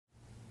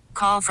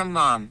Call from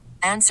mom.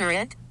 Answer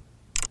it.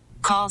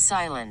 Call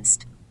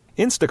silenced.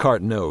 Instacart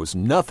knows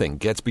nothing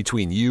gets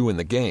between you and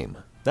the game.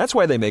 That's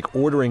why they make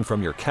ordering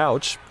from your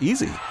couch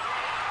easy.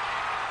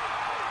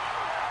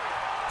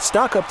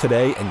 Stock up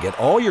today and get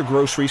all your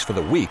groceries for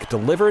the week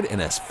delivered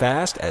in as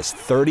fast as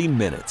 30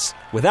 minutes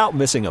without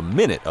missing a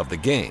minute of the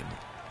game.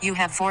 You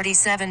have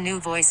 47 new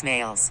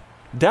voicemails.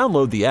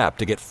 Download the app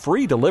to get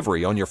free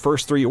delivery on your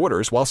first 3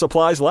 orders while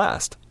supplies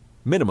last.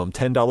 Minimum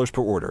 $10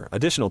 per order.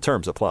 Additional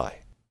terms apply.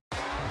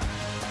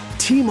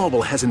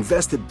 T-Mobile has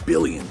invested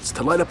billions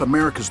to light up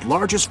America's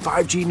largest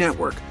 5G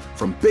network,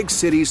 from big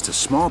cities to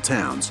small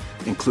towns,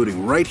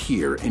 including right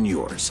here in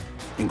yours.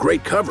 And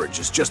great coverage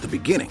is just the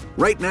beginning.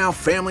 Right now,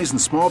 families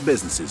and small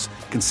businesses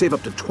can save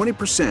up to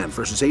 20%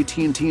 versus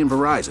AT&T and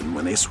Verizon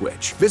when they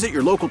switch. Visit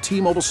your local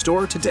T-Mobile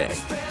store today.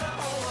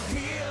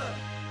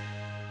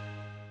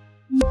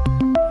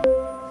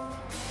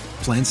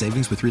 Plan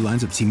savings with 3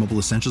 lines of T-Mobile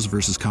Essentials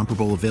versus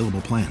comparable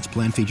available plans.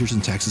 Plan features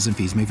and taxes and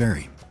fees may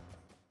vary.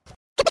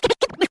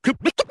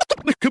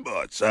 Come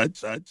on, son.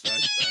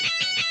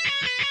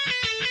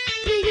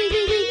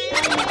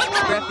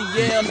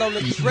 Raphael on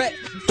the track.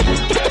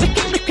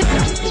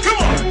 Come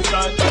on,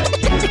 son.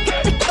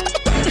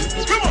 Come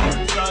on,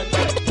 son.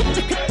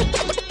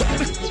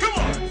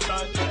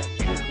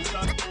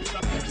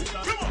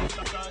 Come on,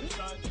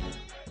 son.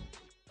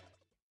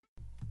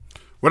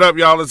 What up,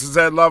 y'all? This is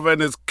Ed Lover,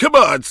 and it's Come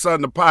On,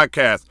 Son, the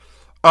podcast.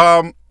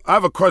 I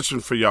have a question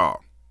for y'all.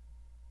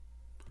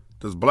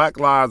 Does Black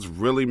Lives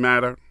really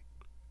matter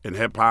in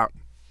hip-hop?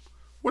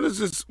 When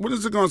is it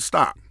going to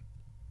stop?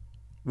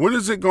 When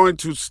is it going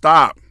to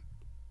stop?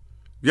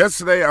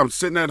 Yesterday, I'm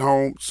sitting at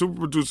home. Super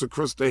producer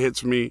Krista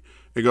hits me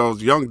and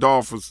goes, young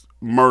Dolph was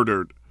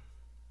murdered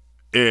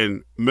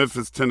in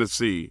Memphis,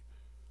 Tennessee,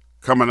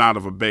 coming out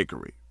of a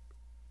bakery.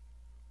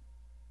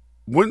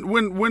 When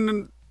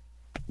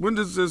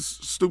does this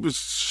stupid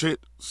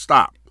shit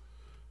stop?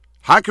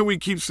 How can we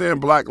keep saying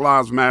Black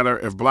Lives Matter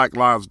if Black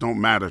lives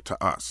don't matter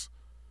to us?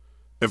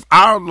 If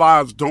our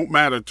lives don't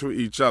matter to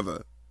each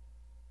other,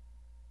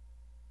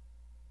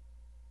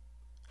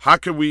 how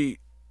can we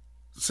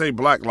say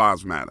Black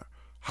Lives Matter?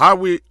 How are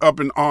we up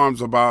in arms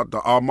about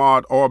the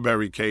Ahmaud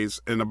Arbery case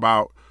and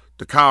about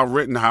the Kyle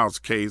Rittenhouse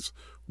case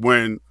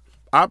when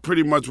I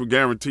pretty much would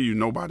guarantee you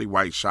nobody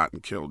white shot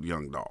and killed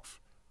young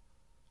Dolph?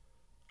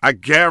 I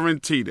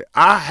guaranteed it.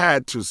 I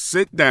had to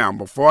sit down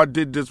before I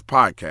did this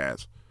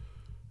podcast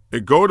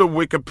and go to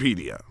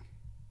Wikipedia,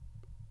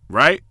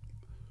 right?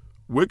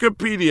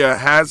 Wikipedia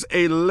has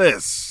a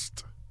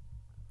list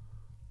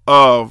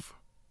of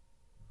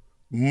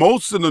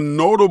most of the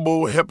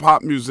notable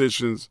hip-hop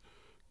musicians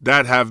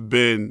that have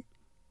been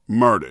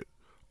murdered.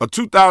 A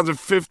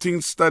 2015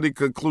 study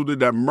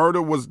concluded that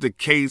murder was the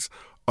case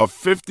of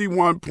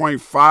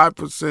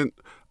 51.5%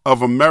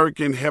 of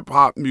American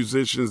hip-hop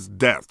musicians'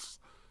 deaths.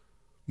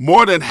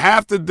 More than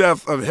half the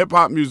deaths of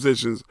hip-hop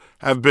musicians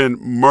have been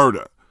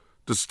murder.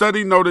 The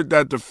study noted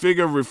that the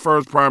figure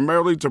refers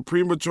primarily to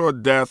premature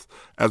death,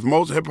 as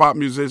most hip-hop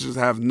musicians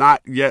have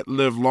not yet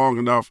lived long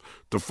enough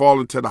to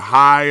fall into the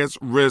highest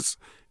risk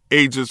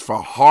ages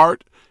for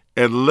heart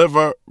and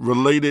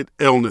liver-related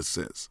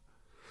illnesses.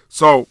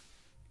 So,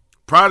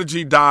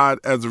 Prodigy died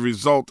as a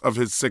result of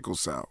his sickle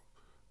cell,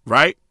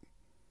 right?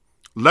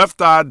 Left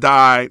Eye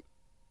died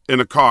in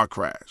a car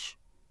crash.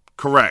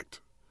 Correct.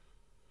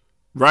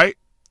 Right?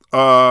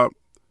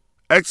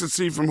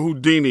 Ecstasy from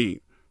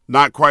Houdini,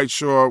 not quite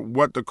sure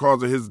what the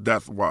cause of his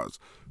death was.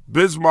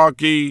 Biz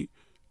Markie,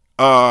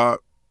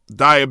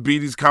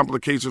 diabetes,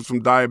 complications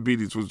from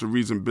diabetes was the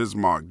reason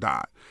Bismarck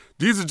died.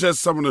 These are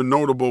just some of the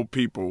notable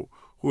people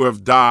who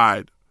have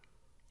died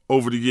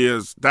over the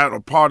years that are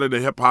part of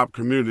the hip-hop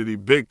community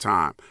big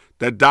time,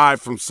 that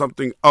died from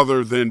something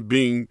other than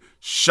being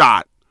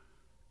shot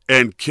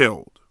and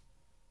killed.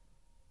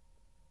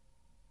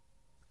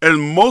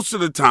 And most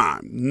of the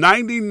time,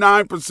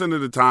 99%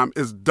 of the time,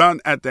 is done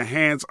at the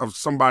hands of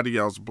somebody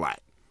else black.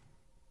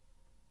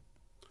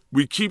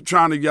 We keep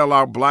trying to yell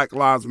out Black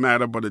Lives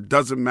Matter, but it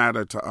doesn't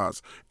matter to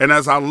us. And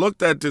as I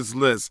looked at this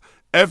list,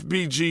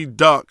 FBG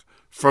Duck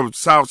from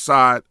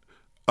Southside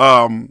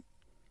in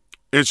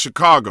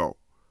Chicago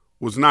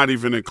was not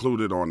even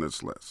included on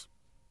this list.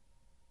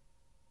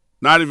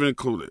 Not even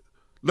included.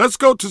 Let's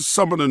go to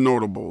some of the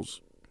notables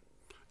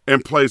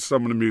and play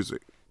some of the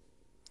music.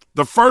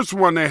 The first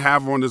one they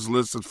have on this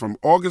list is from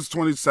August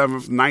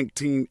 27th,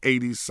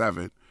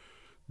 1987.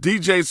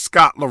 DJ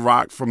Scott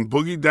LaRock from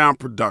Boogie Down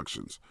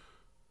Productions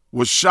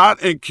was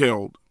shot and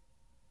killed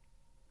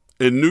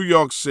in New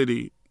York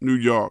City, New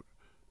York,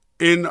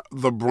 in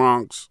the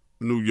Bronx,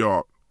 New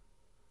York,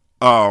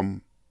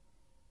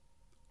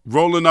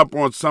 rolling up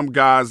on some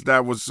guys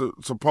that was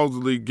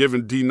supposedly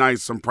giving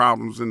D-Nice some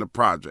problems in the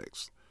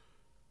projects.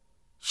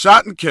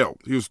 Shot and killed.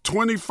 He was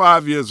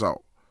 25 years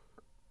old.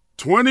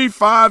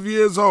 25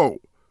 years old.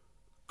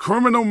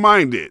 Criminal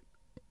Minded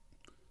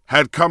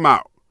had come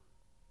out,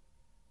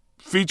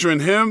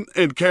 featuring him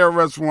and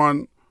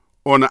KRS-One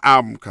on the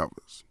album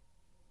covers.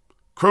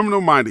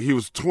 Criminal Minded. He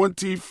was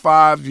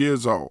 25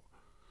 years old.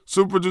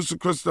 Super producer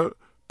Krista,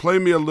 play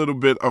me a little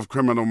bit of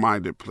Criminal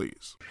Minded,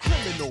 please.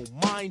 Criminal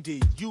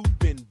minded, you've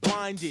been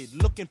blinded.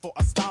 Looking for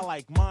a style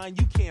like mine,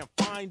 you can't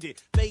find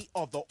it. They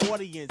are the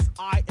audience,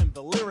 I am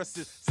the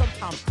lyricist.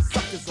 Sometimes the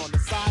suckers on the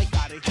side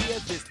gotta hear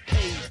this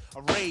page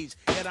of rage.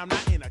 Yet I'm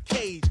not in a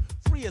cage,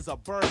 free as a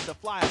bird to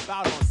fly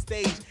about on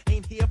stage.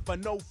 Ain't here for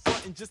no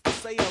frontin', just to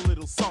say a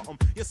little something.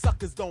 Your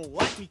suckers don't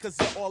like me cause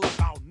you're all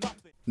about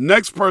nothing.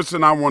 Next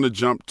person I want to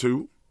jump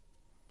to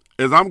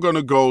is I'm going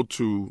to go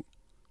to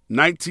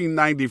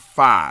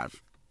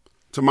 1995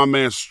 to my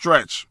man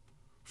Stretch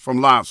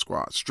from Live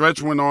Squad.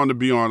 Stretch went on to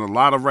be on a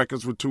lot of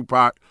records with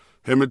Tupac.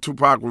 Him and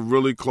Tupac were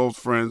really close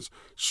friends.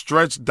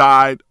 Stretch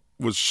died,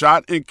 was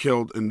shot and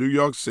killed in New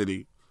York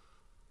City.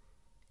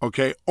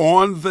 Okay,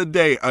 on the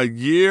day, a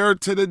year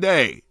to the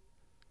day,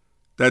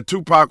 that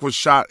Tupac was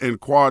shot in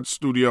Quad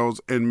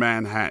Studios in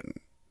Manhattan.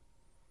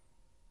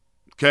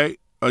 Okay,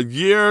 a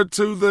year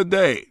to the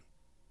day.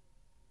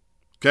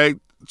 Okay,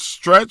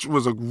 Stretch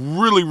was a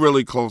really,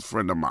 really close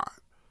friend of mine.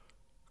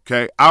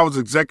 Okay, I was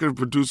executive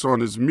producer on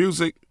his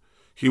music.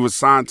 He was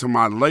signed to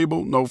my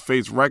label, No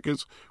Face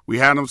Records. We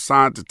had him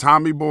signed to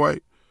Tommy Boy.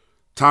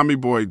 Tommy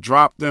Boy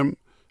dropped him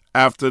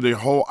after the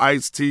whole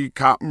Ice-T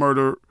cop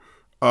murder,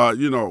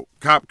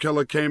 cop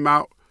killer came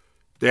out.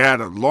 They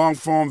had a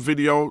long-form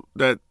video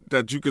that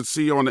you can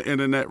see on the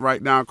internet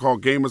right now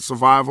called Game of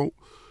Survival.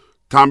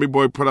 Tommy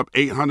Boy put up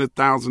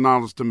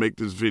 $800,000 to make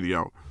this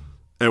video.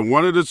 And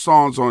one of the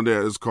songs on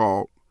there is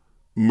called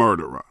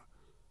Murderer.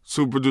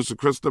 Super producer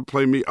Krista,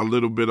 play me a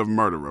little bit of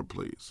Murderer,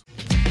 please.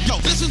 Yo,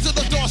 listen to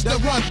the thoughts that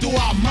run through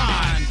our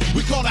mind.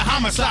 We call it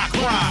homicide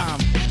crime.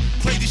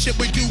 Play the shit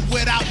we do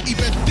without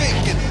even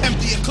thinking.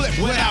 Empty a clip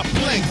without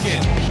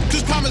blinking.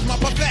 Cause crime is my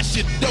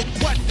profession, no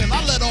question.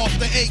 I let off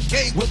the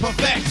AK with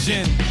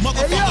perfection.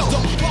 Motherfuckers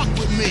don't fuck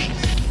with me.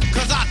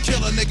 Cause I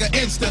kill a nigga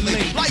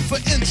instantly. Like for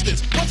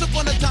instance, once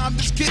upon a time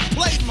this kid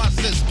played my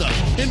sister.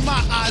 In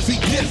my eyes he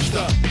kissed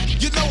her.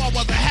 You know I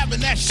wasn't having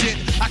that shit.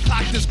 I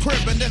clocked this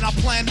crib and then I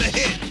planned to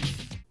hit.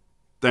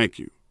 Thank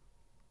you.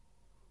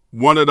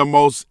 One of the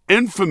most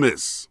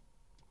infamous,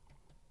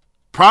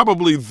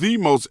 probably the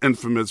most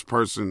infamous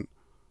person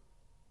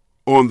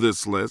on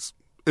this list.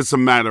 It's a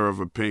matter of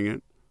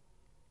opinion.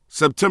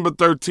 September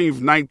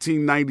 13th,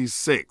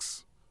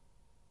 1996.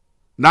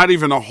 Not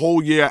even a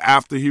whole year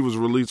after he was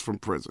released from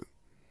prison.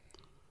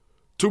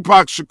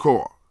 Tupac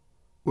Shakur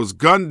was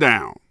gunned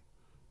down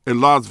in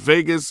Las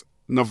Vegas,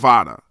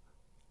 Nevada.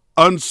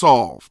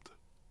 Unsolved.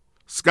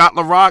 Scott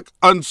LaRock,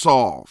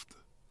 unsolved.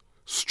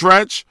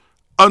 Stretch,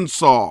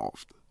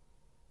 unsolved.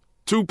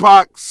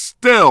 Tupac,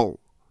 still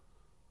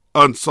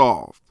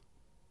unsolved.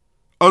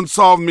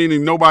 Unsolved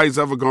meaning nobody's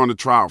ever gone to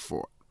trial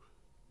for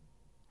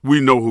it.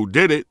 We know who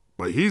did it,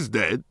 but he's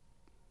dead.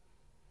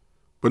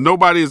 But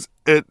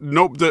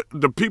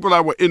the people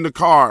that were in the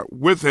car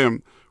with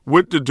him,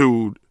 with the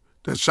dude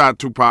that shot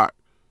Tupac,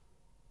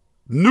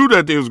 knew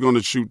that they was going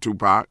to shoot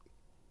Tupac,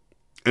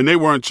 and they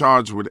weren't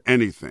charged with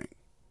anything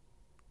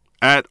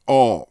at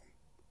all.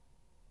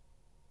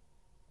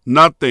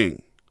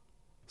 Nothing.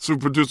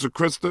 Super producer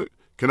Krista,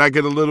 can I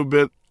get a little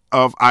bit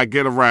of I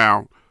Get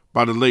Around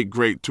by the late,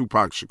 great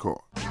Tupac Shakur?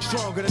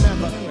 Stronger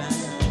than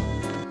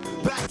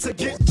ever. Back to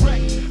get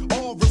wrecked.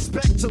 All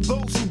respect to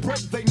those who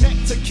break their neck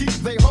to keep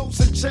their hopes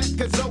in check.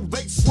 Cause oh,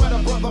 they sweat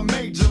a brother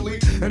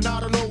majorly. And I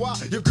don't know why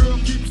your girl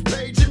keeps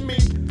paging me.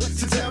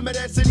 She tell me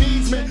that she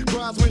needs me.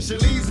 Cries when she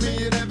leaves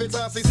me. And every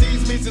time she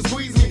sees me, she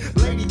squeeze me.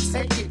 Lady,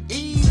 take it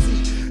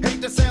easy.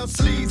 Hate to sound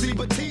sleazy,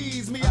 but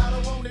tease me. I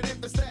don't want it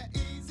if it's that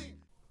easy.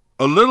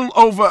 A little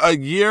over a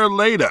year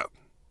later,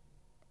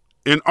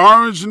 in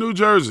Orange, New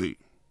Jersey,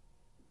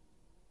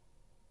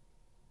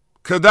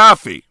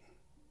 Gaddafi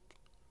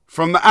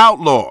from the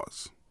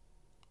Outlaws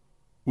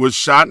was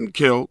shot and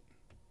killed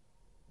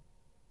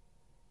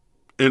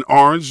in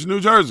Orange, New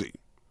Jersey.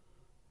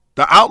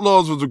 The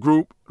Outlaws was a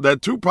group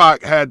that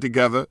Tupac had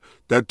together,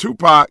 that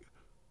Tupac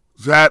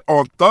had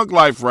on Thug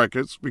Life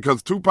Records,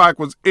 because Tupac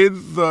was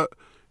in the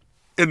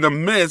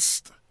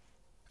midst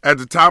at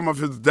the time of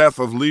his death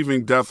of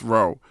leaving Death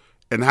Row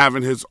and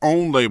having his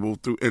own label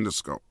through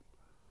Interscope.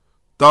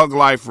 Thug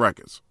Life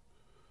Records.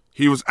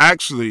 He was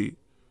actually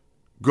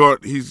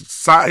good. He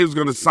was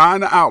going to sign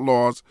the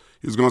Outlaws.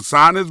 He was going to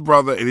sign his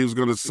brother, and he was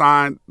going to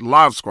sign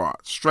Live Squad,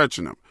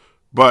 Stretching him.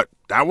 But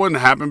that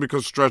wouldn't happen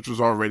because Stretch was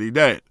already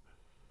dead.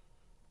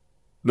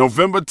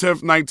 November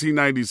 10th,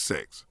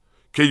 1996.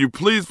 Can you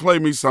please play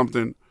me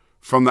something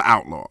from the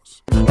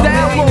Outlaws? The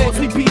Outlaws,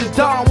 we be the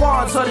Don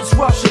Juans of this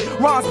rough shit.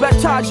 Rhymes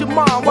baptize your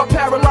mind while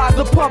paralyze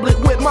the public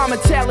with my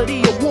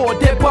mentality of war.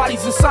 Dead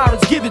bodies and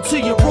silence, give it to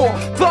you raw.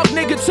 Thug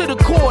nigga to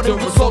the core, the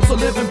results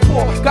of living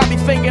poor. Got me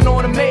thinking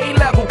on a main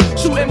level.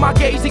 Shooting my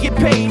gauge to get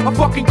paid, a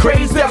fucking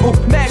crazy devil.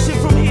 Mashing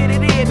from here to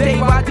there, day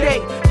by day.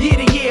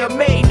 Year to year,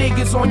 made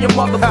niggas on your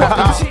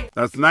motherfucking team.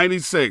 That's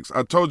 96.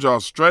 I told y'all,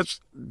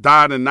 Stretch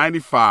died in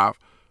 95.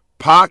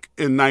 Pac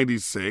in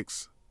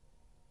 96.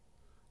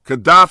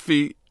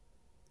 Gaddafi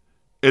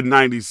in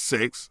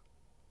 96.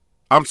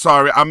 I'm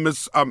sorry, I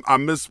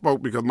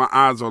misspoke because my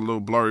eyes are a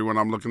little blurry when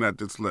I'm looking at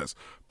this list.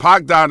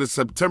 Pac died in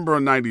September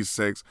of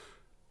 96.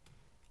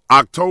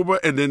 October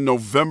and then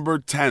November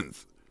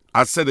 10th.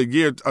 I said a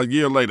year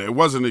later. It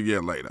wasn't a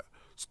year later.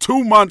 It's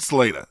 2 months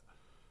later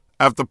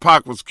after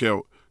Pac was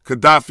killed.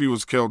 Gaddafi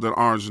was killed in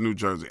Orange, New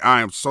Jersey.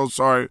 I am so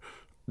sorry,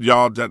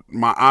 y'all, that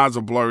my eyes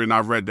are blurry and I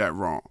read that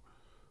wrong.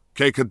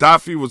 Okay,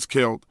 Gaddafi was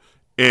killed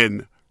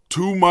in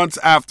 2 months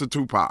after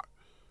Tupac.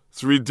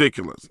 It's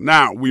ridiculous.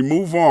 Now, we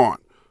move on.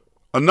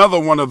 Another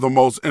one of the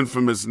most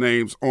infamous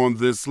names on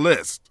this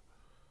list,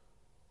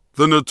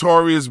 the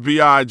Notorious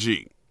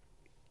B.I.G.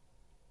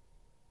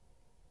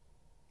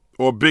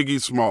 or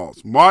Biggie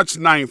Smalls, March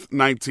 9th,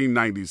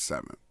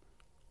 1997.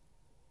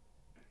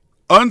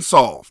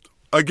 Unsolved.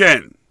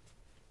 Again,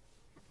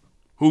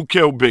 who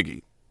killed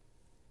Biggie?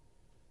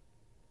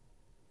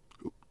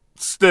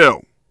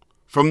 Still,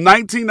 from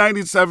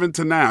 1997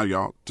 to now,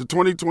 y'all, to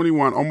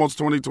 2021, almost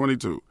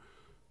 2022,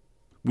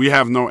 we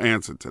have no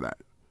answer to that.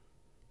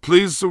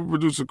 Please, Super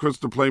Producer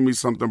Krista, play me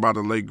something by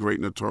the late, great,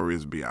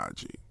 Notorious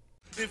B.I.G.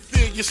 In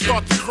fear, you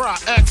start to cry,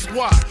 ask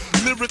why.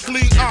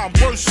 Lyrically, I'm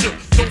worship.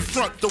 Don't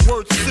front the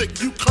word sick.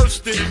 You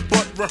cursed it,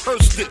 but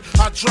rehearsed it.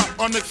 I drop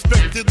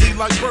unexpectedly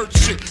like bird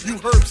shit. You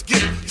herbs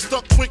get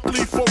stuck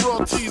quickly for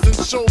royalties and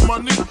show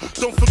money.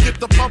 Don't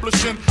forget the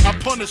publishing. I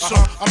punish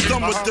them. I'm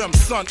done with them,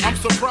 son. I'm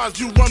surprised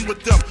you run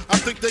with them. I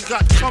think they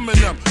got coming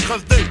them.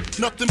 Cause they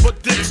nothing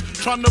but dicks.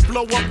 Trying to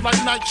blow up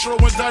like nitro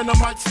and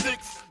dynamite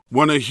sticks.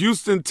 One of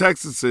Houston,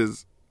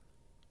 Texas's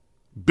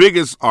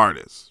biggest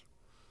artists.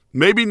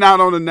 Maybe not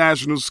on a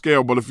national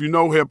scale, but if you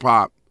know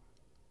hip-hop,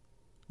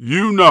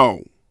 you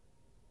know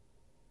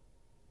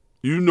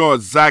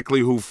exactly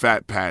who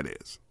Fat Pat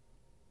is.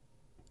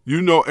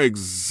 You know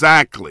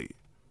exactly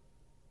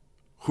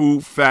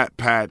who Fat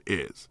Pat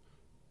is.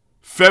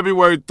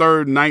 February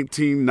 3rd,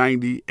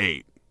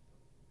 1998.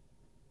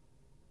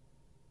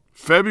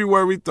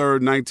 February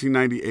 3rd,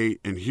 1998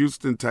 in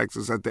Houston,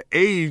 Texas, at the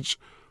age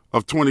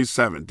of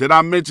 27. Did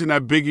I mention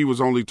that Biggie was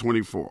only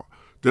 24?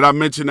 Did I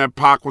mention that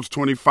Pac was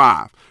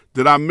 25?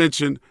 Did I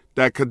mention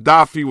that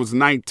Gaddafi was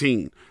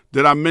 19?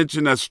 Did I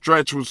mention that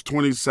Stretch was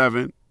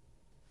 27?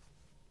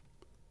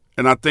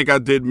 And I think I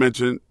did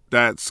mention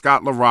that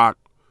Scott LaRock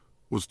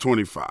was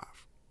 25.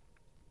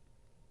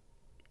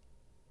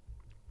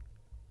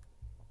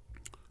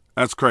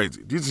 That's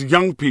crazy. These are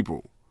young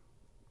people.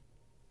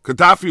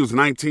 Gaddafi was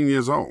 19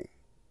 years old.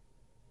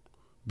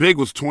 Big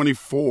was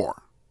 24.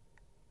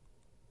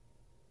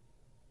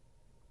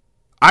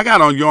 I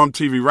got on Yo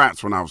MTV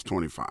Raps when I was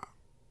 25.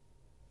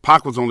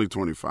 Pac was only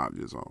 25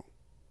 years old.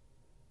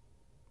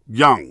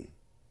 Young.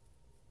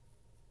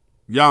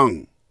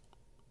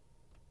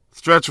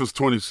 Stretch was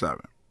 27.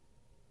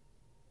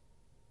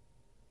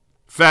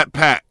 Fat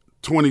Pat,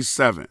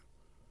 27.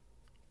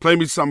 Play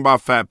me something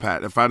about Fat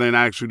Pat. If I didn't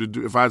ask you to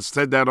do, if I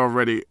said that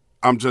already,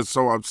 I'm just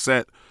so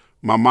upset.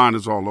 My mind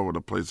is all over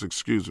the place.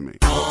 Excuse me.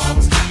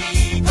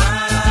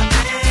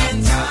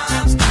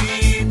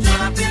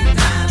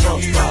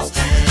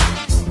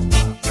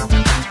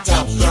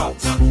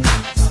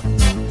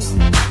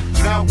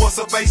 Now what's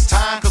a bass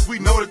time? Cause we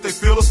know that they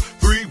feel us.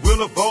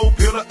 3-wheeler, Vogue,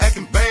 pillar,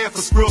 acting bad for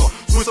Skrilla.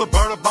 Twister,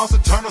 burner, bouncer,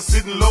 turner,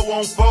 sitting low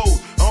on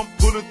foes. I'm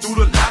pulling through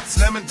the lot,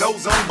 slamming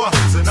those on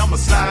buttons. And I'ma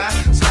slide,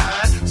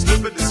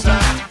 slip it and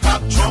slide.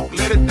 Pop trunk,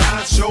 let it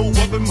down, show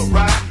up in my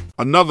ride.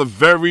 Another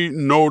very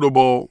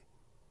notable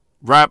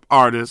rap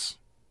artist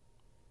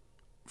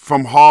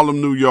from Harlem,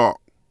 New York,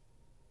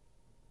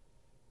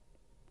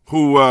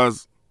 who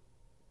was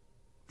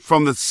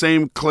from the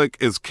same clique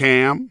as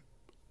Cam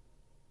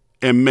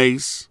and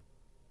Mace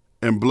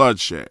and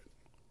Bloodshed.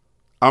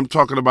 I'm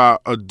talking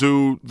about a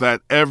dude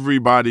that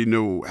everybody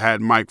knew had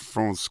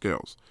microphone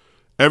skills.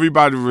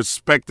 Everybody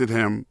respected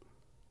him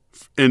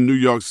in New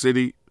York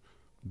City.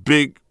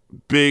 Big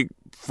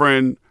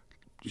friend,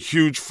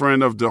 huge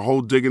friend of the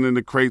whole Digging in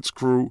the Crates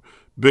crew.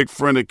 Big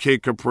friend of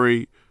Kid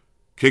Capri.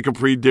 Kid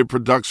Capri did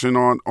production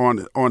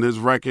on his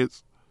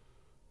records.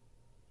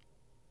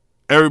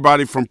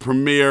 Everybody from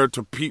Premier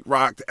to Pete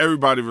Rock,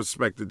 everybody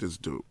respected this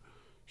dude.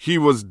 He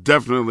was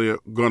definitely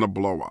going to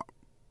blow up.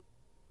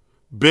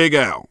 Big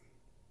L,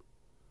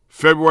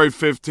 February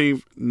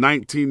 15th,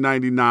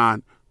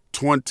 1999,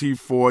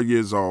 24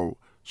 years old,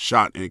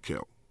 shot and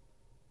killed.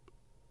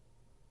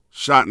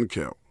 Shot and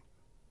killed.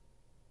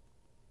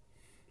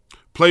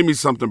 Play me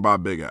something by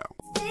Big L.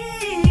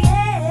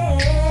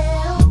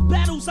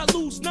 Battles I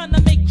lose, none I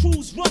make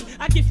crews run.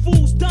 I get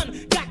fools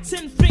done. Got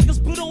 10 fingers,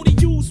 but only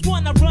use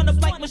one. I run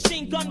up like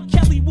Machine Gun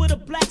Kelly with a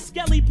black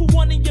skelly. Put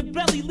one in your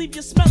belly, leave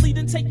you smelly,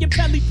 then take your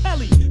pelly.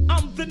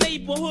 I'm the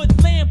neighborhood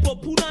lamper,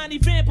 Punani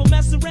vamper.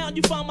 Mess around,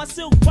 you find my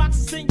silk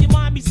boxes in your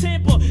mommy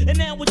sample. And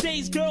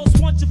nowadays, girls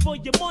want you for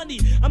your money.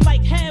 I'm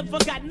like, have I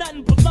got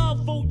nothing but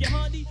love for you,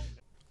 honey.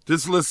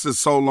 This list is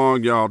so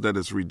long, y'all, that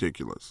it's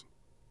ridiculous.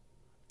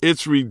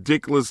 It's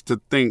ridiculous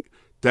to think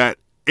that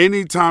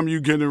anytime you're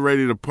getting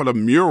ready to put a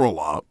mural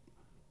up,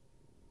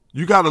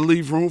 you got to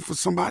leave room for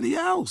somebody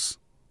else.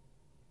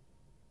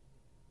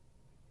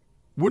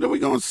 When are we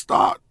going to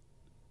start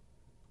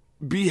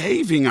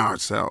behaving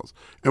ourselves?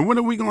 And when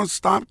are we going to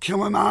stop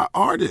killing our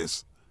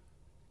artists?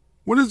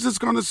 When is this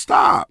going to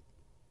stop?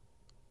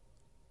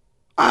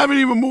 I haven't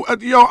even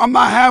moved. Yo, I'm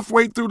not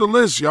halfway through the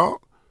list,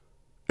 y'all.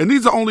 And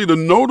these are only the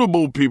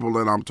notable people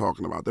that I'm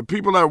talking about. The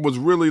people that was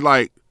really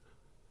like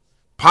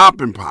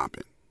popping.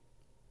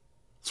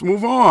 Let's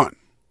move on.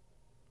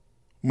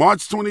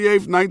 March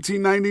 28th,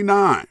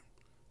 1999.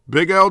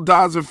 Big L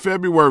dies in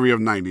February of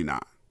 99.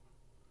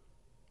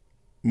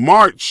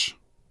 March,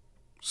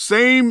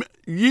 same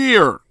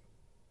year.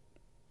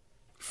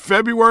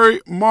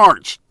 February,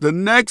 March, the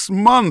next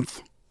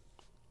month.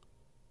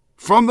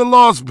 From the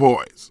Lost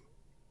Boys.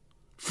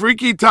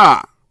 Freaky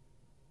Ty,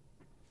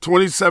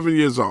 27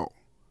 years old.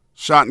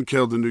 Shot and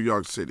killed in New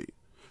York City.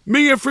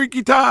 Me and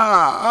Freaky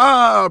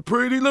Ty,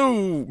 Pretty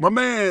Lou, my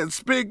man,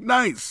 Spig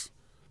Nice.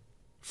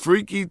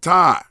 Freaky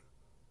Ty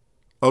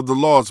of the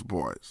Lost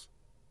Boys.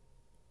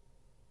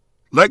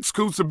 Lex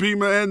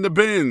Kusabima and the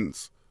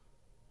Benz.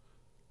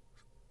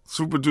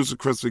 Super producer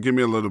Krista, give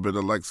me a little bit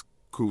of Lex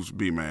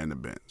Kusabima and the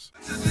Benz.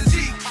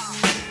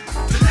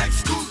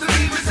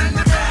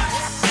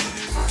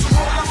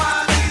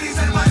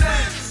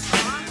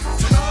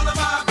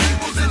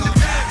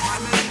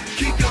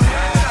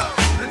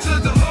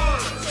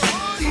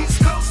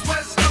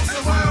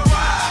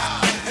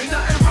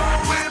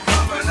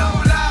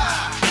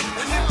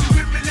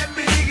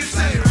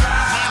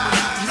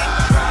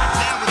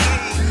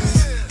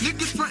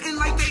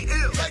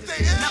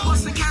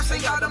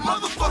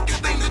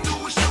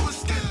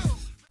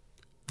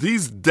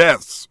 These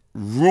deaths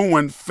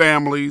ruin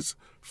families,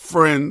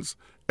 friends,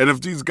 and if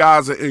these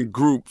guys are in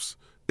groups,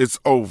 it's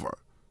over.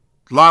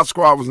 Live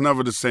Squad was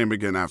never the same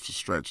again after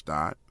Stretch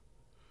died.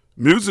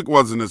 Music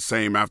wasn't the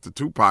same after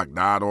Tupac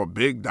died or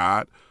Big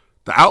died.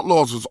 The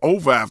Outlaws was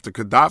over after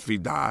Gaddafi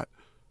died.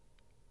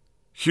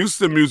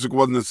 Houston music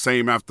wasn't the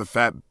same after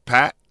Fat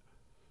Pat.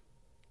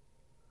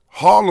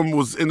 Harlem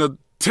was in a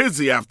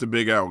tizzy after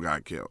Big L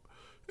got killed.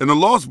 And the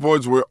Lost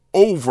Boys were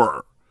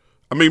over.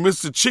 I mean,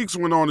 Mr. Cheeks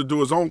went on to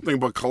do his own thing,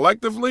 but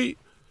collectively,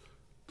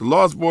 the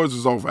Lost Boys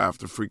was over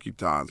after Freaky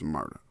Ty's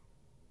murder.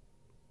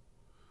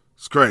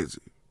 It's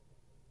crazy.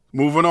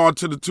 Moving on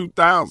to the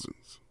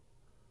 2000s.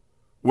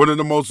 One of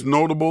the most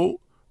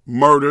notable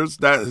murders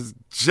that is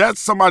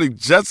somebody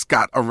just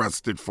got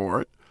arrested for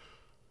it.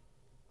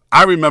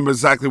 I remember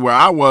exactly where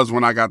I was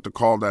when I got the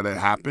call that it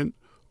happened.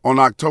 On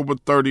October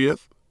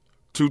 30th,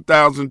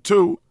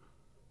 2002,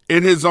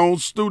 in his own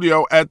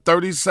studio at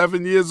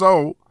 37 years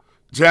old,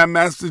 Jam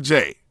Master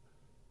Jay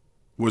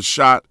was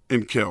shot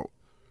and killed.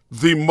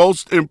 The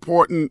most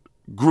important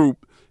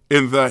group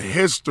in the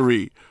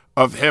history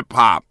of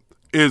hip-hop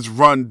is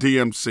Run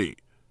DMC.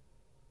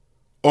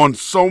 On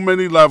so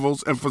many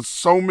levels and for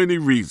so many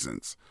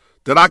reasons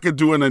that I could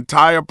do an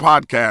entire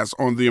podcast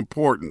on the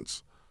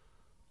importance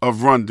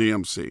of Run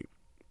DMC.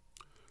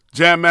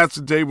 Jam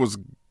Master Jay was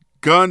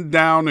gunned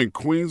down in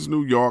Queens,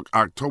 New York,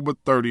 October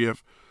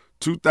 30th,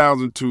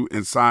 2002,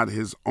 inside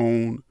his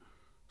own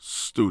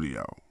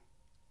studio.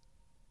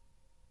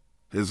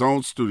 His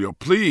own studio.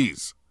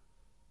 Please,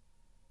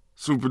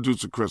 super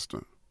producer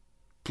Krista,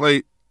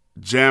 play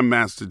Jam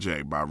Master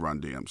Jay by Run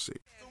DMC.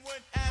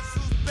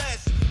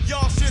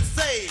 Y'all should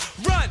say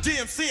Run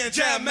DMC and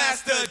Jam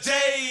Master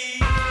Jay.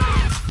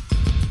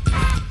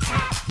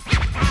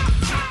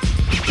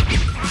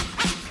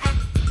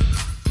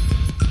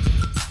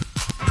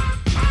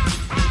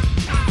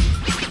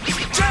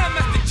 Jam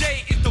Master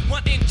Jay is the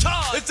one in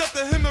charge. It's up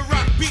to him to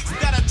rock beats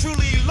that are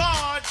truly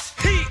large.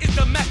 He is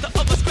the master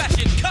of a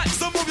splash and cut.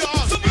 So move your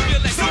arms, so move your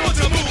legs, someone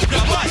to move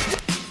your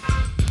butt.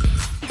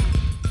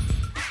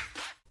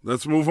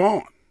 Let's move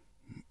on.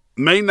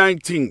 May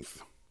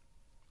 19th,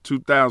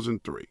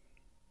 2003.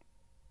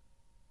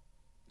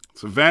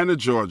 Savannah,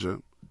 Georgia,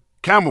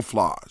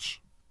 Camouflage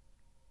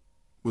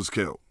was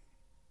killed.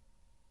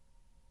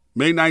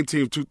 May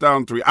 19th,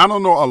 2003. I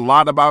don't know a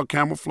lot about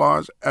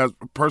Camouflage as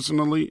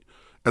personally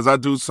as I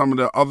do some of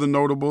the other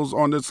notables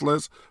on this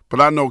list,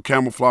 but I know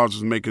Camouflage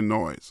is making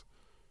noise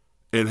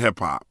in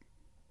hip-hop.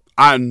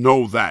 I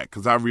know that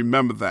because I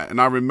remember that.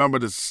 And I remember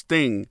the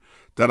sting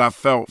that I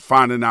felt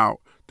finding out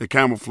that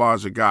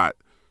Camouflage had got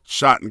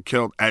shot and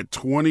killed at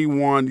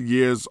 21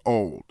 years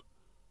old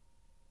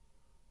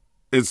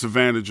in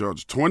Savannah,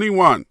 Georgia.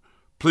 21.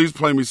 Please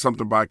play me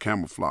something by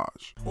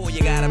Camouflage. Oh,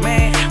 you got a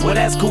man? Well,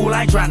 that's cool.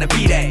 I ain't trying to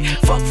be that.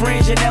 Fuck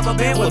friends, you never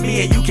been with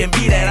me, and you can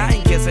be that. I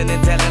ain't kissing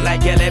and telling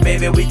like Kelly,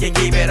 baby. We can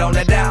keep it on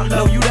the down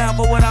low. You down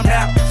for what I'm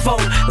down for?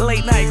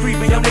 Late night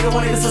creeping, your nigga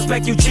won't even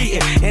suspect you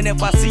cheating. And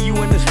if I see you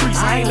in the streets,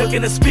 I ain't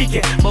looking to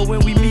speaking. But when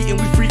we meet and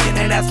we freaking,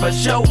 and that's for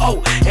sure.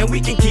 Oh, and we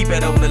can keep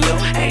it on the low.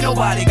 Ain't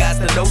nobody got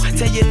to know.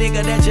 Tell your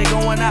nigga that you're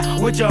going out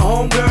with your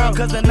homegirl.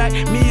 Cause tonight,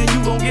 me and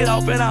you gon' get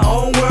off in our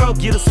own world.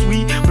 Get a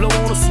sweet, blow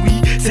on a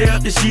sweet, tear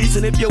up the sheets,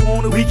 and if you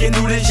want it, we can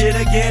do this shit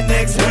again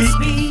next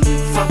week.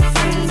 Fuck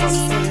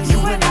friends, you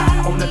and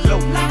I on the low.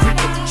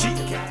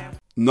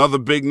 Another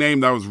big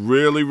name that was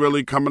really,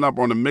 really coming up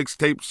on the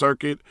mixtape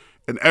circuit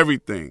and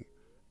everything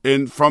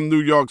from New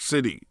York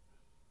City.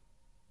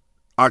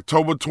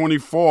 October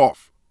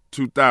 24th,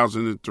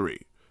 2003.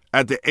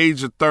 At the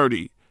age of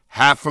 30,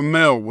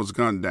 $500,000 was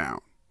gunned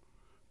down.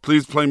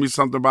 Please play me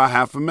something by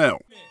 $500,000.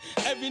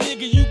 Every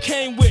nigga you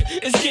came with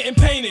is getting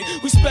painted.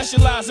 We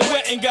specialize in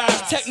wetting guys,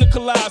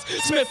 technicalize,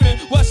 smithing,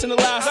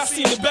 westernalize. I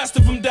seen the best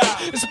of them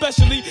die,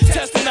 especially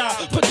testing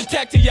eye. Put the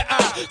tech to your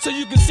eye so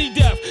you can see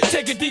death.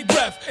 Take a deep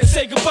breath and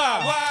say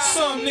goodbye.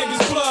 Some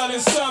niggas blood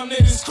and some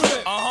niggas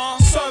crip.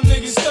 Some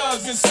niggas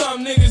thugs and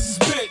some niggas is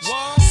bitch.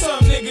 Some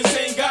niggas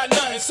ain't got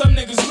nothing, some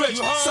niggas rich.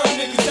 Some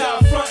niggas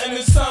out frontin'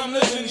 and some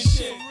living in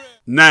shit.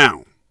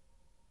 Now,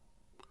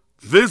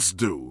 this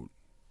dude,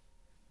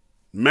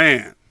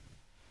 man,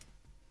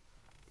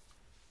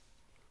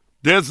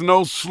 there's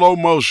no slow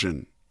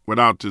motion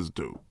without this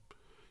dude.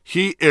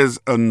 He is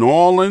a New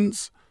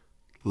Orleans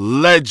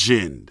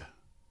legend.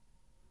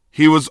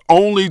 He was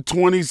only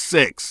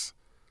 26.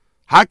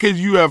 How could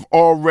you have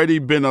already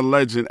been a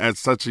legend at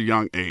such a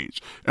young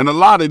age? And a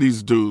lot of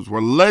these dudes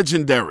were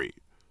legendary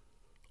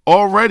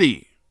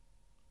already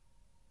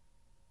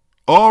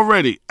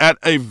at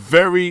a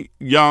very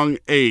young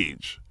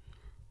age.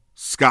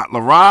 Scott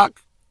LaRock,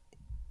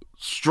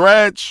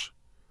 Stretch,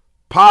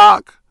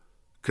 Pac,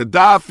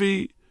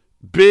 Gaddafi,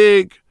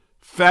 Big,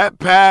 Fat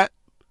Pat,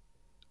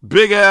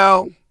 Big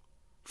L,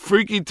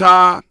 Freaky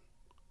Ty,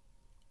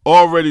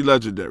 already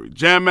legendary.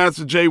 Jam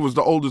Master Jay was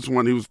the oldest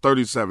one. He was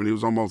 37. He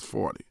was almost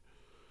 40.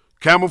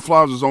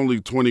 Camouflage was only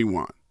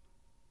 21.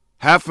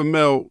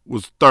 $500,000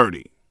 was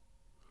 30.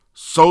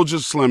 Soulja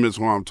Slim is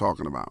who I'm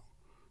talking about.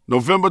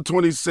 November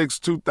 26,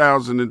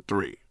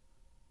 2003.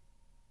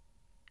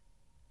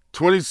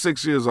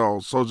 26 years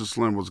old, Soulja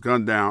Slim was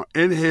gunned down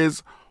in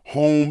his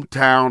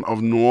hometown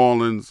of New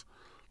Orleans,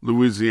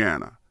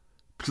 Louisiana.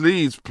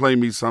 Please play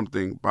me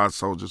something by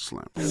Soulja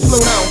Slim. Slow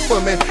down for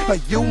me, are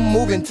you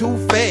moving too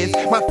fast?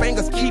 My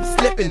fingers keep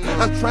slipping,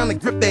 I'm trying to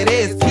grip that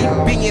ass.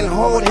 Keep being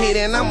hard-headed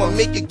and I'ma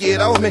make it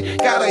get off me.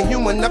 Got a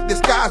human up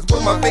disguise,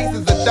 but my face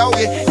is a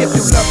doggy. If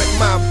you loving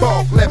my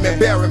bulk, let me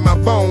bury my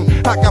bone.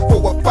 I got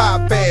 4 or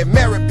 5 bad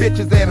married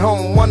bitches at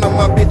home. One of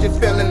my bitches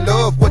fell in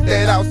love with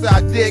that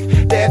outside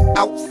dick. That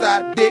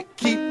outside dick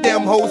keep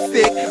them hoes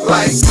sick.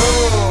 Like,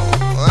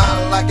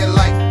 I like it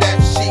like that.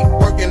 She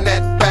working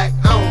that back.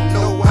 I don't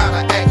know how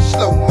to act.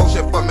 Slow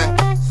motion for me.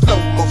 Slow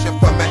motion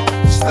for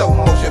me. Slow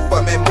motion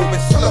for me. Moving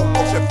slow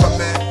motion for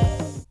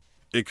me.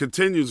 It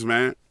continues,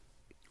 man.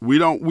 We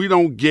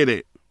don't get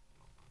it.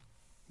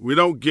 We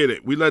don't get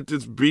it. We let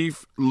this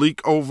beef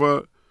leak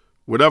over,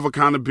 whatever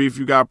kind of beef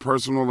you got,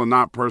 personal or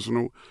not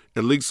personal.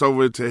 It leaks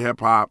over to hip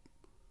hop.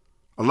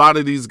 A lot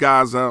of these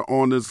guys that are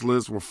on this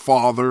list were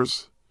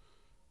fathers,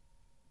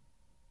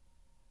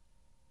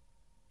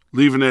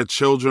 leaving their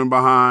children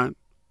behind.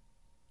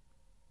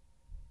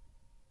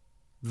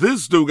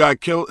 This dude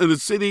got killed in the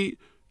city.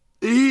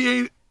 He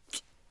ain't.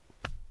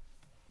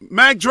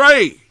 Mac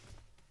Dre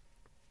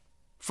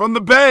from the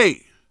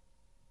Bay,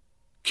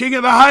 king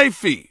of the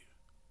hyphy.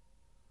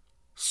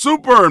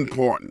 Super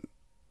important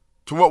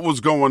to what was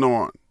going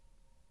on.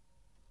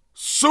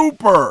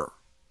 Super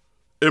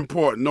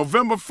important.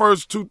 November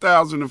 1st,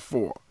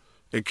 2004,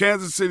 in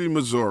Kansas City,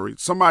 Missouri,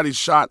 somebody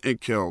shot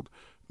and killed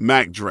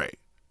Mac Dre,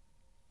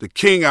 the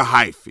king of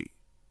hyphy.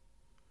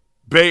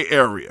 Bay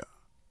Area,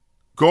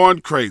 going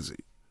crazy.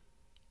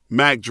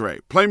 Mac Dre.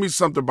 Play me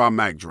something by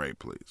Mac Dre,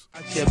 please.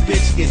 Your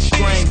bitch get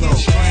strangled,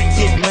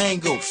 get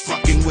mangled,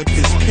 fucking with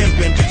this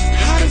pimpin'.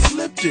 Hot as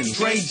Lipton,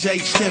 Dre J.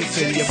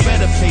 Simpson. You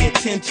better pay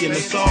attention,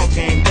 it's all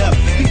gamed up.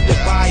 Keep the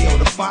bio,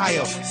 the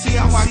file. See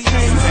how I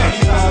came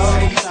back,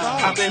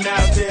 I've been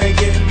out there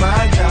getting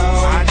my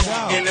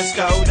dough. In the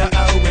Skoda,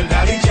 O, and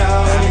Dolly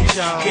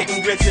Joe.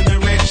 Getting rich in the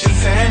rich and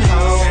San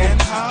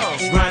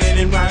Ho.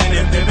 Grinding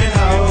and pimpin'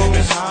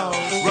 hoes.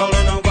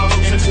 Rolling on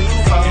boats and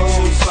 2-4s.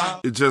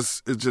 It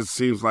just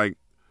seems like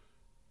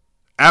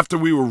after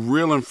we were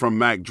reeling from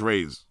Mac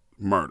Dre's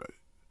murder,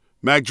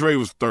 Mac Dre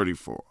was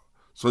 34.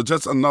 So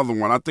just another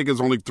one. I think it's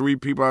only 3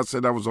 people I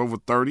said that was over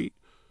 30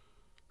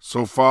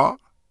 so far.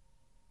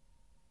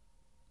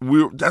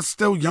 That's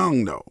still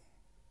young, though.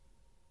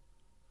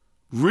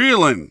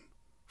 Reeling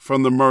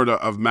from the murder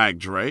of Mac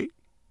Dre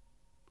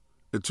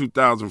in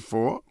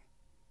 2004.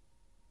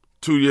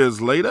 2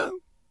 years later,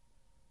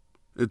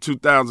 in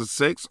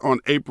 2006, on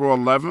April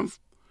 11th,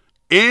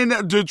 in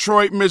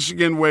Detroit,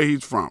 Michigan, where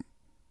he's from,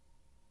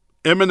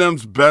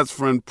 Eminem's best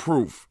friend,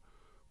 Proof,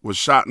 was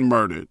shot and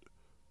murdered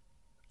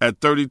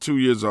at 32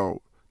 years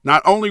old.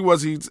 Not only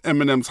was he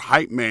Eminem's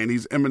hype man,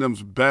 he's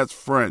Eminem's best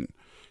friend.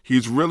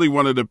 He's really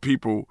one of the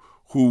people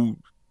who's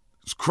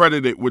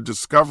credited with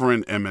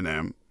discovering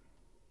Eminem,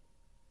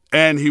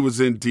 and he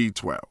was in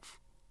D12.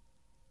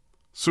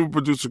 Super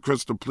producer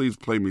Krista, please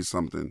play me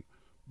something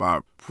by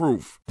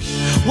Proof.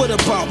 What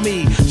about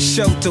me?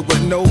 Shelter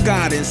with no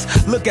guidance.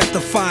 Look at the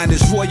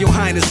finest, Royal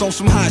Highness on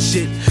some hot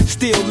shit.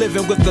 Still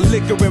living with the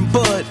liquor and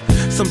bud.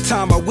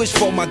 Sometime I wish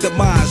for my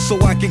demise so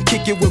I can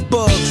kick it with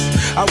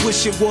bugs. I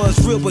wish it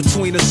was real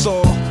between us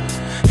all.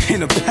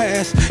 In the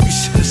past, you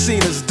should have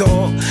seen us,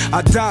 dog.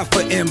 I died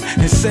for M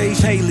and Sage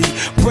Haley.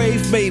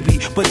 Brave maybe,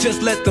 but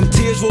just let them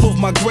tears roll off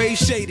my grave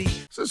shady.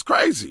 This is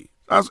crazy.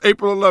 That was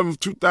April 11th,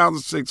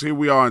 2006. Here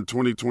we are in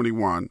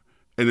 2021,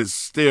 and it's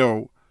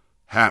still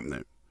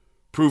happening.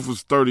 Proof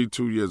was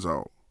 32 years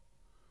old.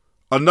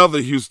 Another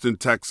Houston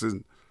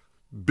Texan,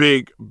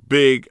 big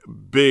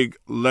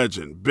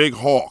legend, Big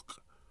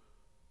Hawk.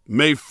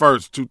 May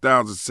 1st,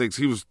 2006,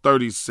 he was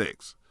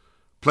 36.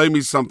 Play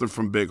me something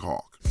from Big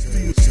Hawk.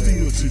 Still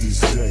to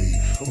this day,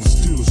 I'm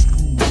still a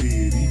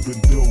screwhead,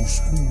 even though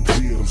screw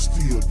dead, I'm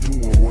still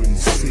doing what he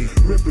say.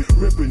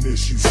 Reppin'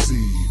 as you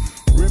see,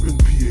 reppin'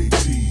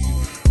 PAT,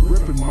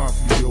 reppin'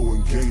 Mafio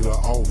and Gator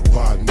off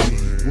by me.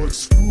 What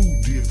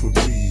Screw did for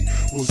me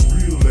was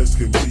real as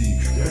can be.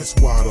 That's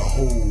why the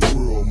whole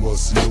world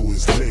must know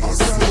his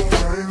legacy. I got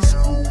a rain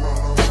school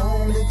while I'm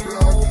on the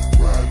block,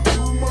 right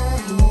through my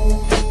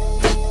hood.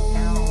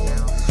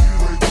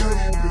 They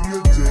tape in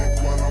the deck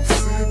while I'm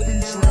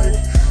sipping drink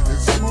and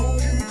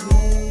smoking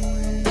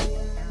cool.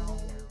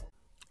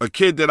 A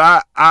kid that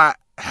I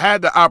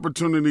had the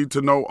opportunity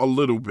to know a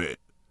little bit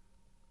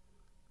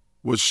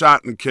was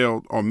shot and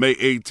killed on May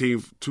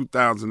 18th,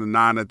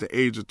 2009 at the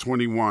age of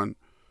 21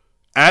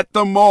 at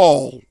the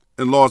mall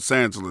in Los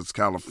Angeles,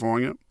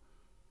 California.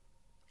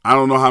 I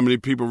don't know how many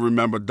people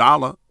remember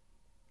Dollar,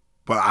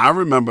 but I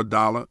remember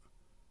Dollar.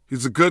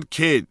 He's a good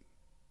kid.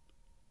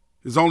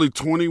 He's only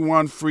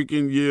 21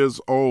 freaking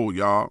years old,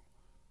 y'all.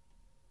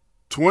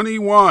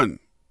 21.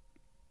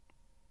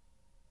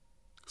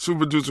 Super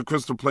producer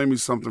Krista, play me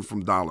something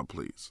from Dollar,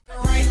 please. Yeah,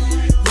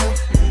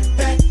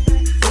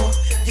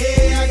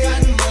 I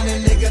got money,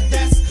 nigga,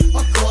 that's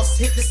of course.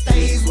 Hit the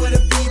stage where the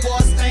B-boy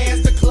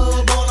stands, the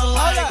club on the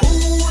line.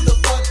 Who the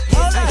fuck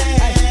is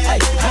that?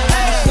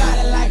 Got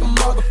it like a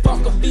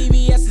motherfucker,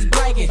 BBS is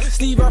blanking.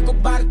 Sleeve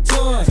Urkel by the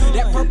ton,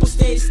 that purple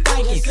stage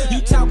stankin'.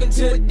 You talking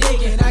to the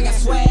diggin', I got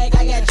swag,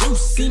 I got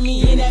juice. See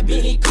me in that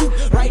Bentley coupe,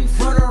 right in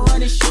front of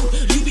run and shoot.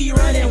 You be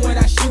running when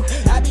I shoot,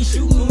 I be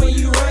shooting when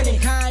you running.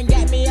 Kind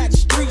got me out the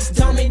streets,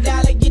 told me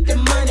Dollar get the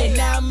money.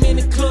 Now I'm in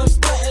the club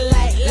stuntin'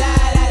 like la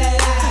la la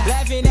la.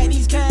 Laughing at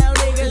these clown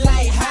niggas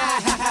like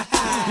ha ha ha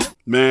ha.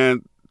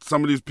 Man,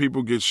 some of these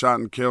people get shot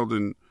and killed,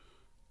 and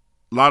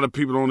a lot of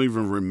people don't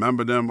even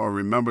remember them or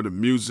remember the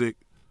music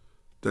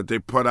that they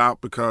put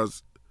out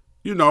because,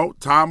 you know,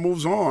 time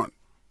moves on.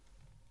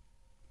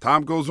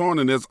 Time goes on,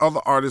 and there's other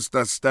artists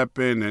that step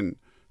in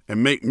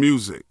and make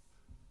music,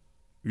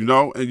 you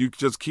know, and you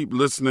just keep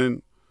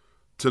listening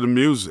to the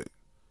music.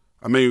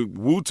 I mean,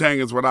 Wu-Tang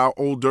is without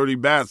Old Dirty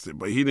Bastard,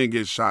 but he didn't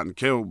get shot and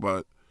killed,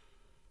 but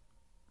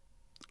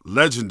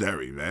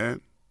legendary,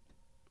 man.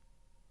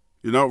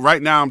 You know,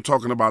 right now I'm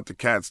talking about the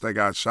cats that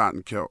got shot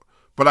and killed,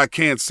 but I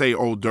can't say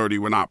Old Dirty.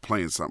 We're not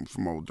playing something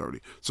from Old Dirty.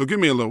 So give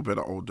me a little bit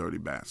of Old Dirty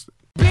Bastard.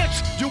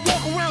 Bitch, you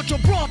walk around your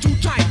bra too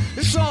tight.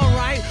 It's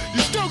alright,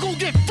 you still gon'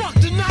 get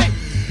fucked tonight.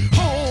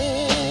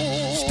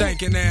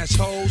 Stankin'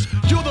 assholes.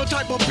 You're the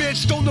type of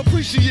bitch don't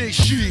appreciate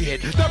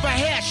shit. Never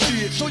had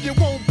shit, so you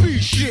won't be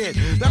shit.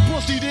 That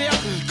pussy there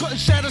couldn't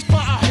satisfy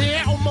a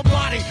hair on my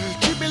body.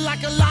 Keep me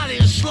like a lottie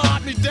and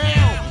slide me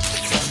down.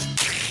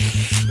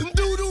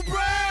 Doodoo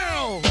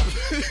Brown.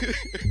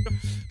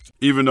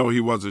 Even though he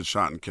wasn't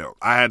shot and killed,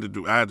 I had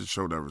to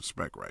show that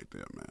respect right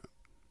there, man.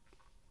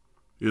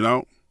 You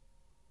know?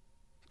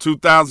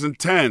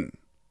 2010,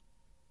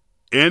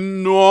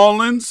 in New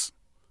Orleans,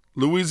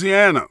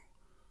 Louisiana,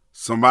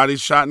 somebody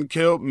shot and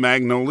killed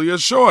Magnolia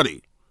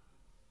Shorty.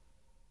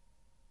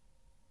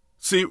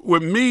 See,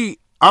 with me,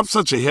 I'm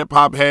such a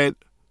hip-hop head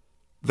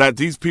that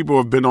these people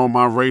have been on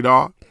my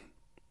radar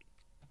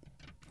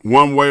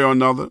one way or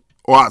another,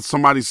 or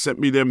somebody sent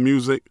me their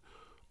music,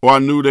 or I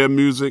knew their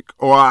music,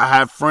 or I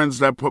have friends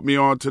that put me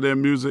on to their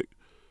music.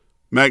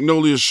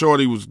 Magnolia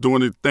Shorty was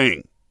doing a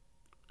thing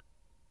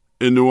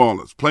in New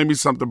Orleans. Play me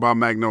something about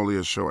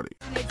Magnolia Shorty.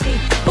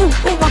 Ooh,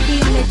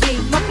 walkie on the D,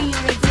 walkie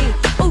on the D.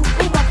 Ooh,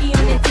 walkie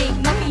on the D,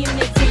 walkie on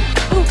the D.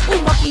 Ooh,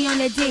 walkie on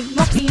the D,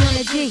 walkie on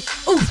the D.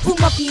 Ooh,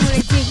 walkie on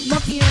the D,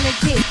 walkie on the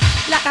D.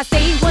 Like I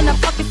say, when a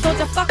fucking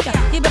soldier fuck ya,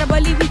 you better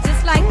believe we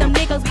just like them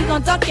niggas, we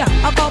gon' duck ya.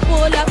 I'll go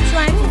pull up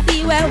trying to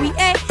see where we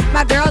at.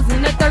 My girl's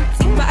in the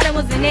 13, my other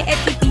one's in the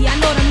SCP. I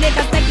know them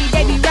niggas think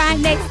they be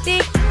riding next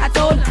stick. I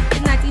told them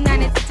it's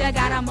 1996, I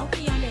got a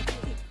monkey on that.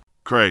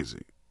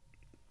 Crazy.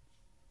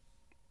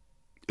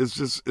 It's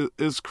just,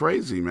 it's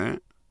crazy, man.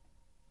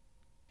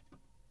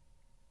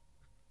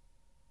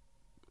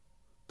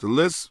 The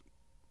list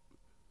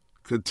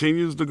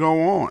continues to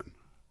go on.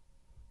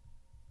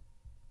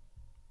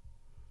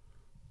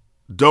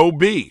 Doe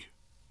B,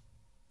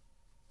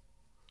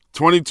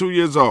 22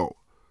 years old,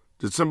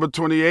 December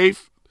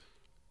 28th,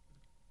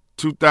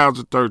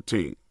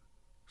 2013.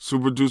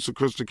 Super producer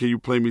Krista, can you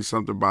play me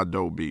something by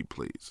Doe B,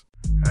 please?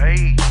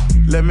 Hey,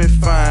 let me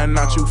find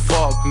out you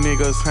fuck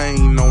niggas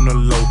ain't on the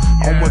low.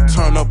 I'ma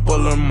turn up a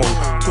little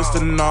more, twist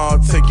the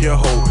knob, take your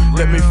hoe.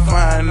 Let me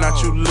find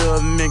out you little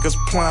niggas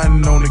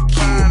plotting on the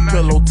kid.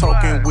 Pillow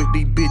talking with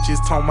these bitches,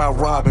 talking about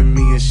robbing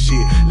me and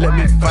shit. Let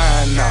me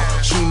find out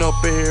Tune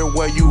up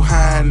everywhere you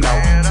hide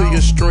out. To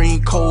your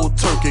stream cold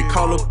turkey,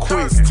 call it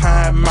quits,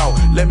 time out.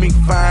 Let me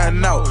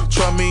find out.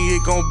 Try me,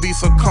 it gon' be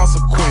some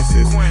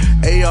consequences.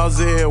 ARs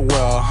everywhere,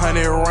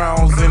 100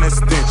 rounds in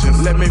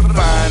extensions. Let me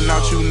find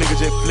out you niggas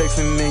just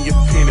flexing in your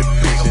penny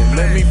bitches.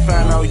 Let me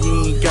find out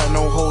you ain't got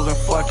no hoes and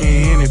fucking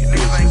any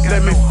bitches.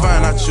 Let me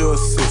find out you're a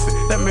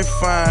sissy. Let me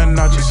find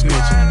out you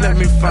snitching. Let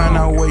me find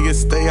out where you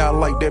stay. I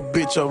like that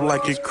bitch up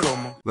like it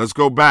crumble. Let's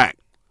go back.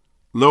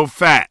 Lil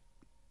Fat.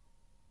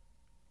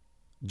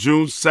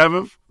 June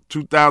 7th,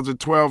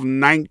 2012,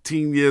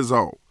 19 years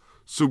old.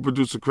 Super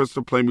producer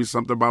Krista, play me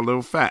something about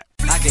Lil Fat.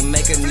 I can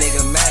make a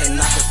nigga mad and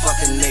I can fuck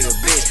a nigga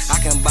bitch. I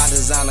can buy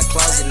designer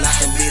clothes and I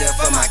can be there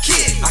for my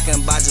kid. I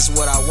can buy just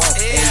what I want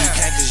and you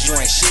can't cause you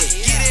ain't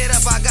shit. Get it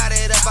up, I got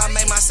it up, I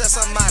made myself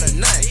something out of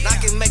nothing. I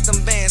can make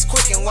them bands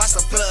quick and watch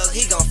the plug,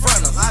 he gon'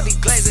 front them. I be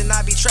glazing,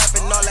 I be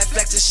trapping, all that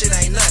flexing shit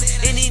ain't nothing.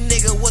 Any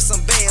nigga with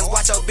some bands,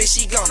 watch your bitch,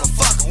 she gonna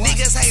fuck em.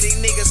 Niggas hating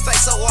niggas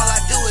face, so all I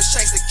do is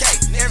chase the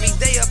cake. Every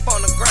day up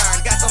on the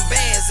grind, got them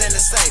bands in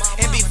the safe.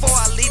 And before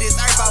I leave this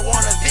earth, I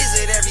wanna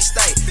visit every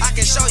state. I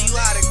can show you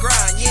how to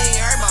grind, you ain't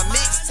heard my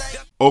mixtape.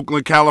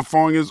 Oakland,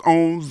 California's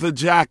own The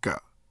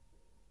Jacker.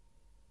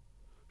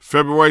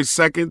 February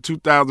 2nd,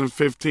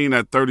 2015,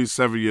 at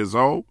 37 years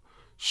old.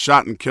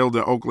 Shot and killed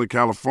in Oakland,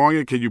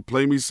 California. Can you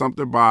play me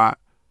something by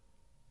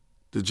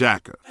The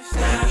Jacker?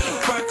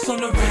 Rocks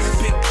on the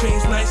wrist, big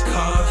dreams, nice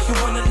cars. You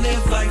wanna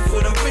live life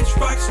with a rich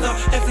rock star.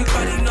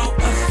 Everybody know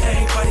us,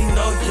 everybody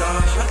know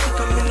y'all. I think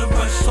I'm in a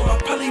rush, so I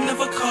probably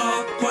never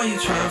call. Why you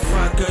tryna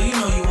front, girl? You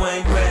know you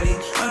ain't ready.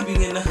 I be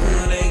in the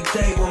hood every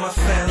day with my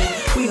family.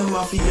 We a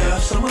mafia,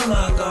 so my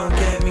love gon'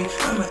 get me.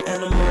 I'm an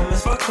animal,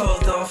 miss my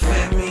clothes don't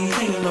fit me.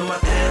 Hanging on my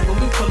ass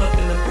when we pull up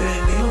in the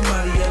Bentley.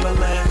 Nobody ever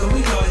laugh, but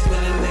we always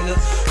been a nigga.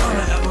 All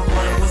I ever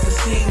wanted was to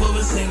see what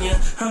was in ya.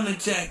 I'm the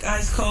Jack,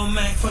 ice cold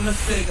Mac from the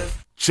figure.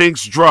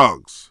 Chinks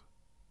Drugs.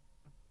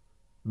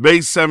 May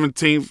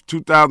 17th,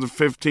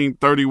 2015,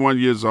 31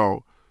 years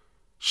old.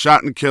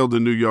 Shot and killed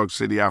in New York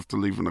City after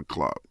leaving a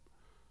club.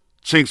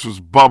 Chinks was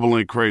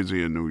bubbling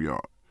crazy in New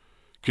York.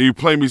 Can you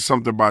play me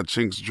something by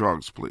Chinks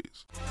Drugs,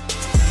 please?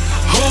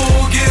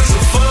 Who gives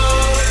a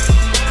fuck?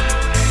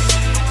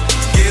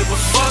 Give a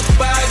fuck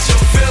about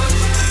your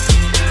feelings.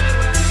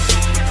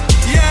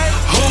 Yeah.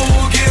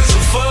 Who gives a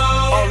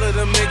fuck? All of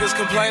them niggas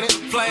complaining.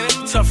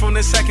 Tough from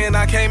the second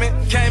I came in.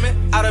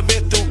 I done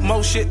been through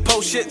more shit,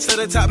 post shit to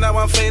the top, now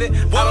I'm faded.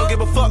 I don't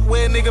give a fuck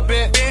where a nigga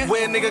been,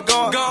 where a nigga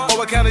gone, or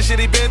what kind of shit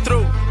he been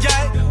through.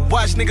 Yeah.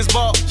 Watch niggas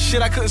ball,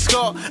 shit I couldn't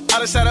score. I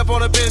done sat up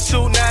on a bench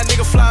too, now a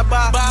nigga fly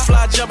by.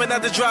 Fly jumping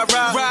at the drop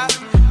ride.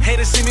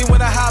 Haters see me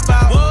when I hop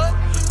out. What?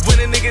 When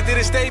a nigga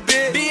didn't stay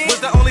big,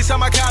 was the only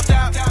time I copped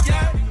out.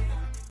 Yeah.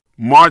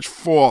 March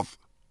 4th,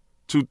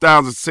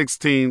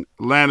 2016,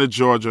 Atlanta,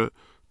 Georgia,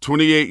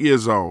 28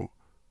 years old.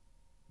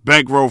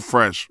 Bankroll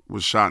Fresh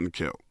was shot and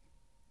killed.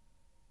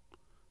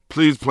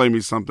 Please play me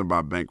something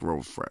by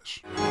Bankroll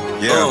Fresh.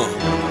 Yeah.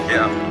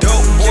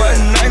 Dope boy,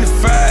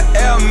 95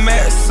 Air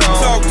Max on.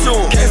 Talk to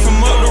him. Came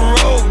from up the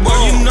road, boy,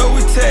 you know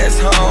we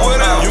tax home. What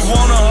else? You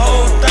want a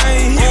whole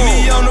thing, hit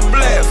me on the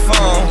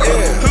platform.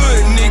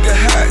 Hood nigga,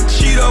 hot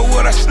Cheeto,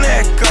 what I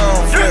snack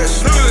on.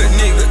 Hood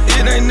nigga,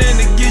 it ain't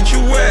nothing to get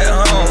you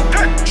at home.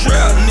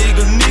 Trap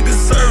nigga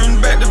serving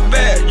back to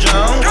back,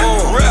 John.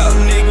 Rap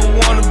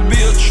nigga wanna be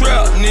a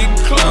trap nigga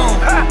clone.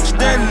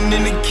 Standing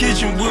in the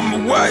kitchen with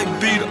my white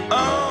beater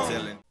on.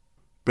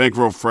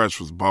 Bankroll Fresh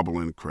was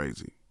bubbling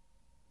crazy.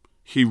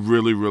 He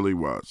really, really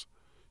was.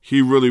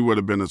 He really would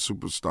have been a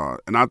superstar.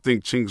 And I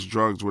think Chinks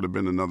Drugs would have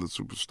been another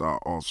superstar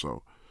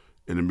also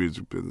in the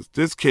music business.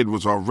 This kid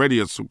was already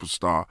a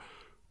superstar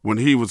when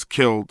he was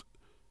killed,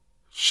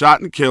 shot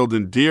and killed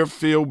in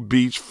Deerfield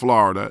Beach,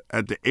 Florida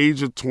at the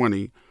age of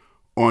 20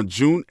 on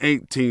June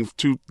 18th,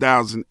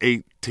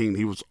 2018.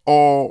 He was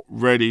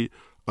already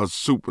a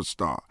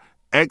superstar.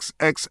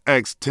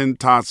 XXX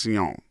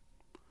Tentacion.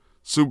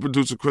 Super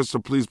producer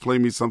Krista, please play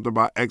me something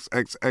by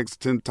XXX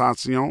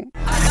Tentacion.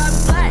 I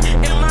got black in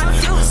my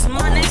juice.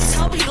 My name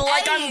Toby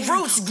like I'm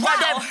Roots. Grab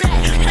that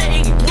back,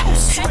 hey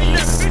Bruce. Swing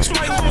that bitch,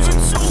 my hoes are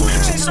two.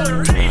 She's on her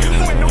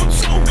with no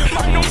two.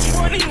 My nose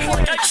running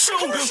like I chew.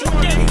 With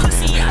that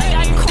pussy, I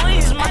got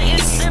coins. My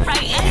instant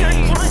right in her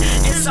blunt.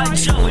 Inside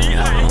jelly,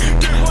 hey.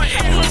 Get right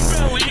in her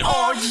belly,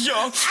 oh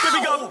yeah. Baby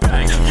got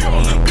back,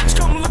 yo. Bitch,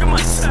 come look at my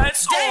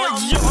tats, oh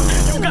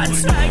yeah. You got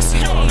tags,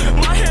 yo.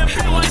 My hair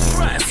feel like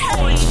grass,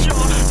 oh yeah.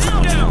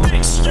 Down,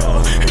 bitch, yo.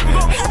 You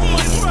gon' hold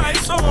my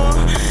price,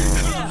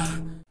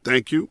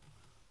 Thank you.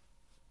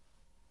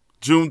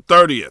 June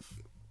 30th,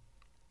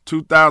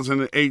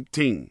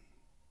 2018.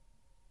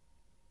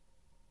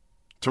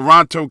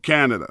 Toronto,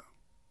 Canada.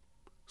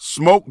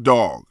 Smoke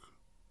Dog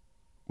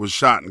was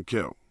shot and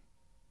killed.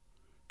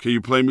 Can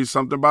you play me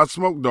something about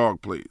Smoke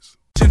Dog, please?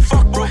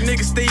 Fuck broke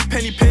niggas, stay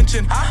penny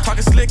pinching.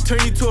 Talking slick, turn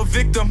you to a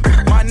victim.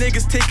 My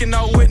niggas taking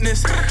out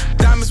witness.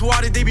 Diamonds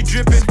water, they be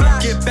dripping.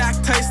 Get back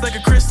taste like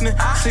a christening.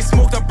 Say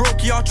smoked, I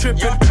broke, y'all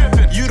tripping.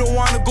 You don't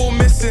wanna go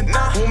missing.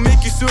 We'll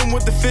make you swim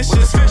with the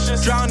fishes.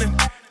 Drowning.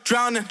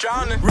 drowning.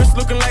 Wrist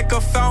looking like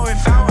a fountain.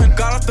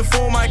 Got off the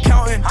phone, my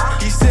accountant.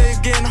 He said it's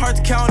getting hard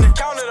to count it.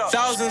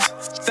 Thousands.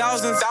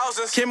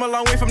 Came a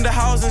long way from the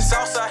housing.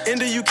 In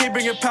the UK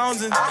bringing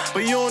pounds in.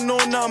 But you don't know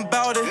nothing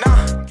about it.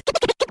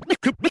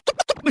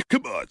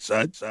 Come on,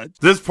 son.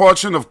 This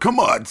portion of Come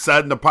On,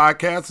 Son, the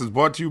podcast is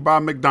brought to you by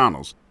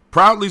McDonald's.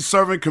 Proudly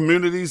serving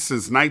communities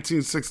since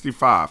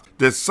 1965.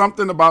 There's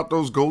something about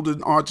those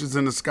golden arches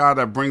in the sky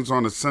that brings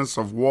on a sense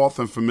of warmth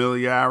and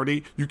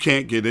familiarity you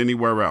can't get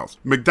anywhere else.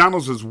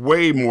 McDonald's is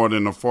way more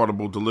than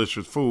affordable,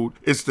 delicious food.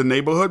 It's the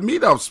neighborhood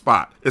meetup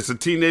spot. It's a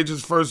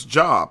teenager's first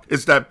job.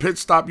 It's that pit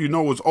stop you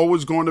know is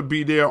always going to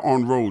be there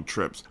on road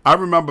trips. I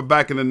remember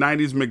back in the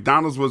 90s,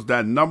 McDonald's was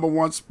that number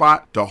one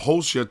spot to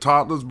host your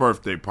toddler's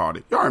birthday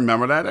party. Y'all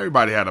remember that?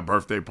 Everybody had a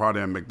birthday party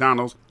at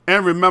McDonald's.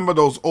 And remember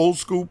those old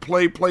school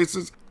play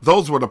places?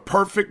 Those were the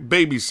perfect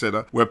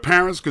babysitter where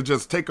parents could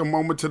just take a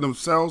moment to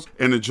themselves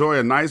and enjoy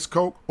a nice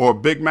Coke or a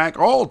Big Mac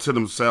all to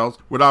themselves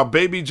without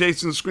baby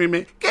Jason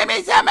screaming, "Give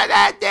me some of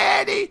that,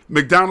 Daddy!"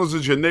 McDonald's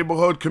is your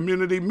neighborhood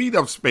community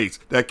meetup space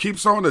that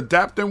keeps on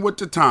adapting with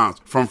the times,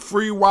 from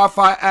free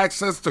Wi-Fi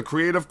access to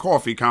creative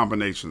coffee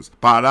combinations.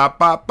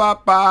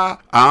 Ba-da-ba-ba-ba.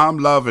 I'm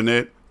loving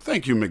it.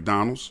 Thank you,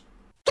 McDonald's.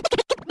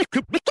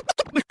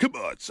 Come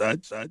on,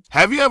 son.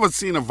 Have you ever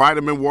seen a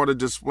vitamin water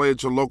display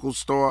at your local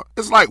store?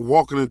 It's like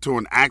walking into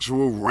an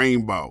actual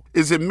rainbow.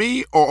 Is it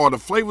me, or are the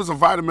flavors of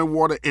vitamin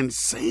water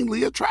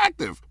insanely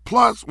attractive?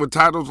 Plus, with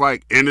titles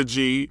like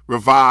Energy,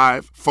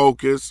 Revive,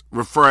 Focus,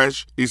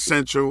 Refresh,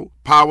 Essential,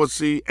 Power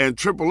C, and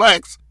Triple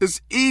X,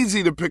 it's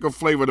easy to pick a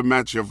flavor to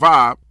match your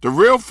vibe. The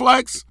real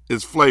flex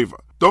is flavor.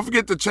 Don't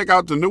forget to check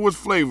out the newest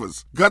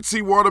flavors,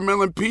 Gutsy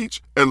Watermelon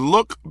Peach and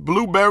Look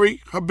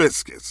Blueberry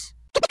Hibiscus.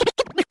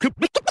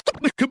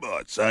 Come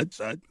on,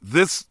 son.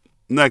 This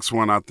next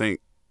one, I think,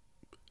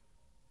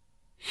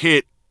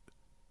 hit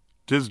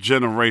this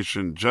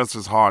generation just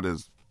as hard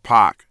as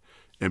Pac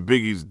and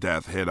Biggie's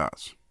death hit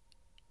us.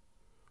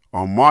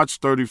 On March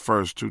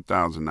 31st,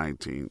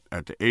 2019,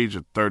 at the age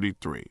of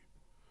 33,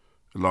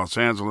 in Los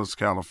Angeles,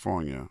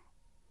 California,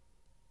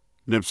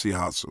 Nipsey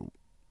Hussle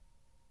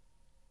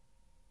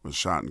was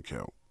shot and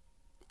killed.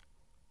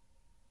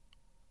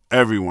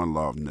 Everyone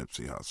loved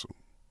Nipsey Hussle.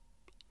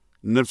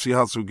 Nipsey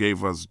Hussle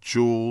gave us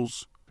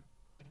jewels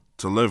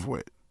to live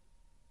with.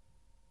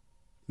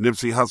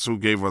 Nipsey Hussle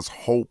gave us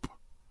hope.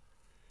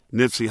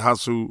 Nipsey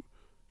Hussle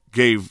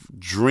gave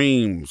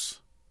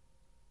dreams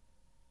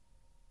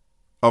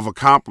of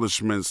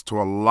accomplishments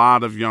to a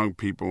lot of young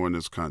people in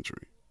this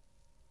country.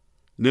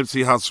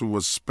 Nipsey Hussle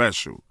was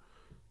special.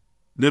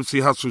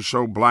 Nipsey Hussle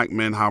showed black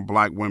men how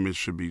black women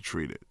should be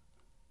treated.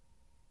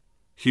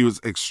 He was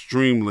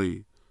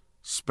extremely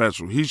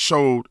special. He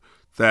showed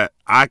that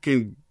I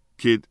could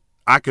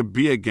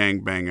be a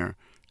gangbanger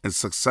and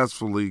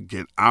successfully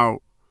get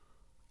out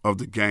of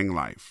the gang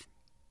life.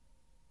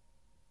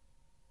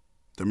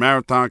 The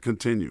marathon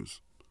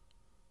continues.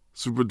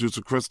 Super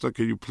producer Krista,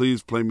 can you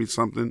please play me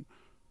something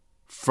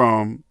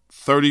from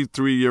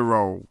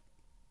 33-year-old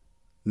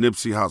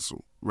Nipsey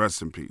Hussle?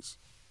 Rest in peace.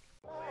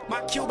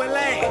 My Cuban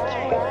lane,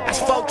 that's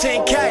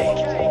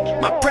 14K.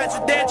 My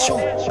presidential,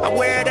 I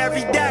wear it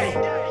every day.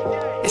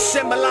 It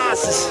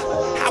symbolizes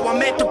how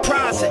I'm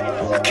enterprising.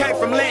 I came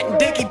from Linton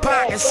Dicky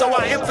pockets, so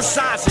I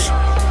emphasize it.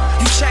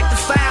 You check the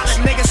file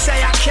and niggas say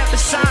I kept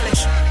it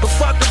silent. But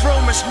fuck the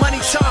rumors,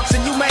 money talks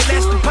and you made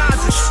less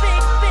deposits.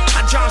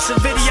 I dropped some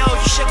videos,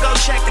 you should go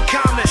check the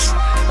comments.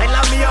 They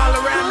love me all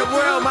around the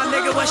world, my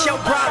nigga, what's your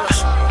problem?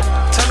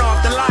 Turn off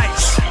the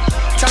lights,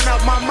 turn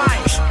up my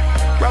mic,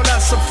 roll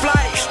up some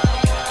flights,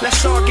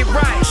 let's all get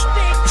right.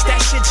 It's that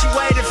shit you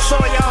waited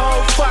for your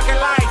whole fucking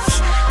life.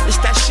 It's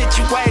that shit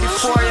you waited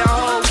for your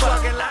whole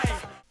fucking life.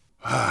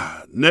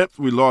 Nip,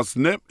 we lost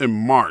Nip in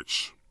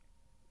March.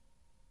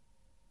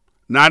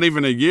 Not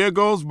even a year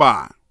goes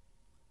by.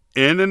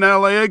 In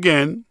LA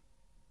again.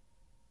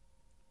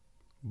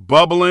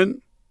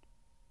 Bubbling.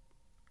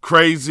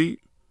 Crazy.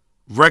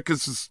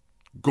 Records is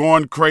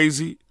going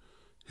crazy.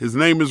 His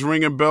name is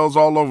ringing bells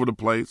all over the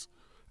place.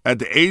 At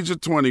the age of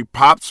 20,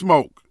 Pop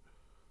Smoke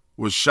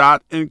was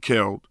shot and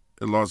killed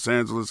in Los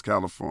Angeles,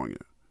 California.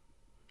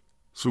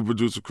 Super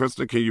producer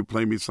Krista, can you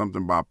play me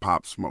something by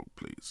Pop Smoke,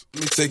 please?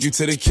 Let me take you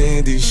to the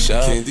candy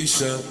shop.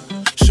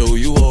 Show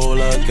you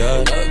all I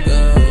got.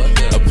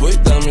 I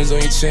put diamonds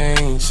on your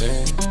chain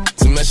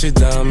to match your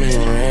diamond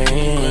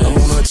ring. I'm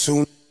on a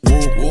two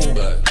woo.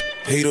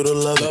 Hate or the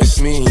love, it's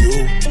me and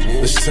you.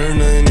 Let's turn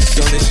her into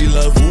something she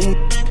love.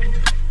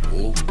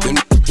 Them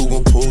who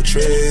gon' pull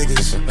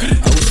triggers. I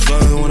was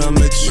fine when I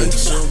met you.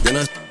 Then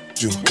I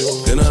you.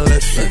 Then I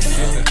left you.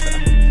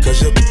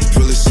 Cause your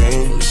feel the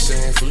same.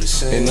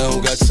 And I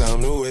don't got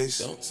time to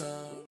waste.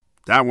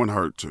 That one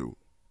hurt too.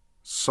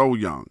 So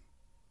young.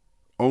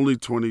 Only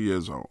 20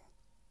 years old.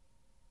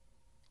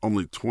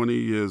 Only 20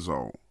 years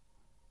old.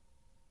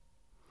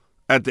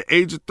 At the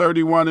age of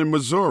 31 in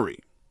Missouri,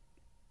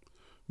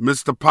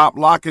 Mr. Pop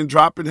Lock and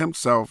Drop It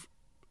himself,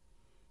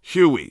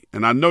 Huey,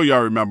 and I know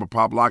y'all remember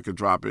Pop Lock and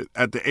Drop It,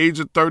 at the age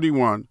of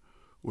 31,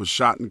 was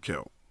shot and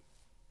killed.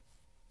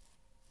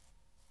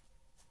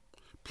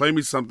 Play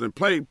me something.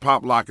 Play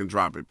Pop, Lock, and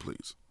Drop It,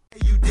 please.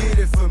 You did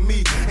it for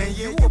me, and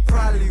you will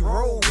probably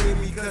roll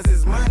with me, cause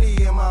there's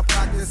money in my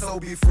pocket, so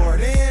before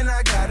then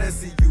I gotta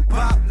see you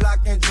pop, lock,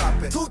 and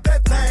drop it. Toot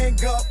that thing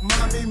up,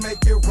 mommy, make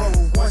it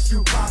roll. Once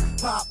you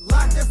pop,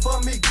 lock it for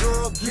me,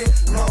 girl, get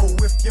low.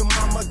 If your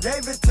mama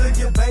gave it to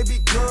you, baby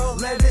girl,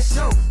 let it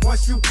show.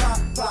 Once you pop,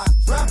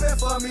 drop it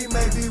for me,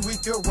 maybe we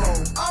can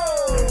roll.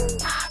 Oh!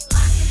 Pop,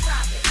 lock, and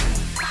drop it.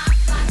 Pop,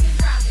 lock, and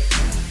drop it.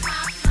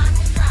 Pop, lock,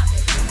 and drop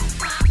it.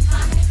 Pop,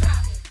 lock, and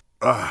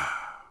drop it.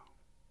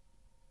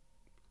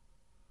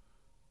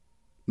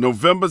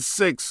 November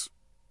 6,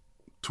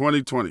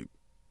 2020.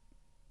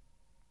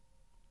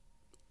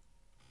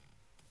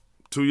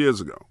 2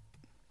 years ago.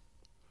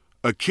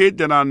 A kid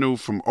that I knew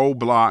from O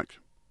Block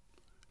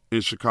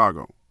in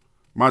Chicago.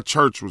 My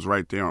church was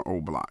right there on O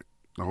Block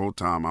the whole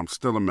time. I'm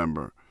still a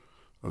member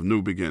of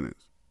New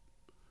Beginnings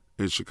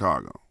in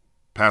Chicago.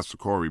 Pastor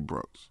Corey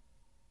Brooks.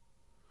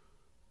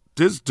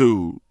 This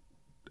dude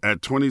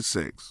at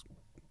 26,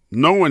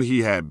 knowing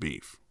he had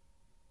beef,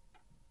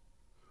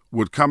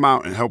 would come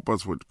out and help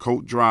us with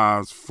coat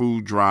drives,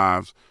 food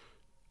drives,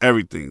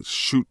 everything.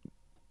 Shoot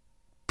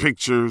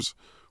pictures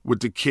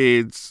with the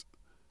kids,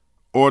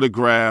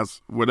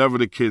 autographs, whatever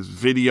the kids,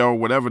 video,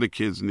 whatever the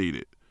kids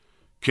needed.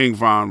 King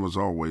Von was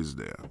always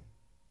there.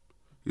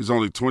 He's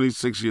only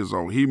 26 years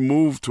old. He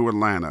moved to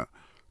Atlanta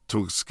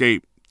to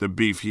escape the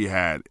beef he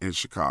had in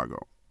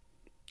Chicago.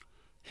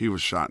 He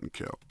was shot and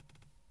killed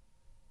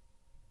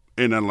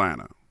in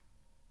Atlanta.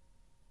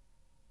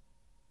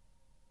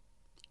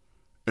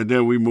 And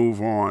then we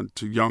move on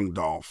to young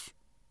Dolph,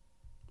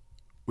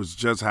 which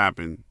just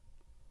happened,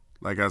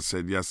 like I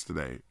said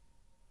yesterday,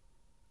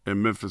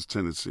 in Memphis,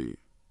 Tennessee.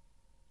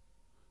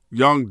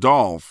 Young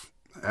Dolph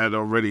had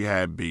already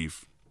had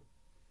beef.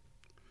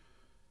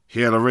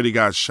 He had already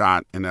got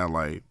shot in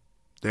L.A.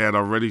 They had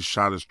already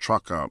shot his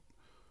truck up,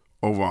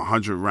 over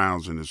 100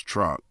 rounds in his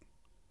truck.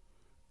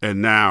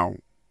 And now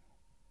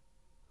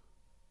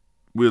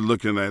we're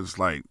looking at it's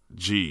like,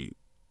 gee,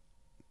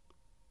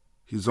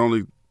 he's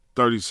only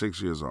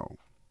 36 years old.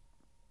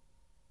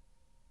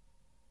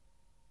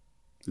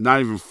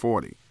 Not even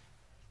 40.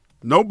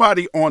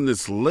 Nobody on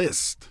this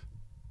list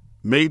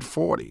made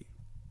 40.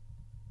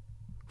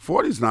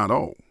 40's not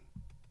old.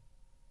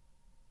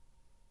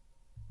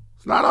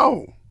 It's not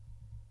old.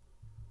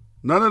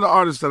 None of the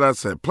artists that I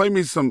said. Play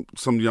me some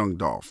young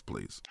Dolph,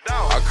 please.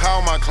 I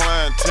call my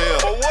clientele.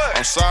 For what?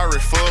 I'm sorry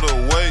for the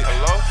wait.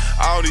 Hello?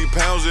 All these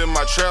pounds in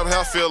my trap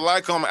house feel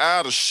like I'm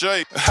out of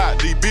shape.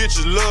 These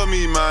bitches love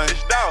me, man.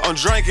 I'm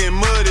drinking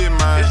muddy,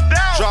 man.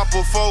 Drop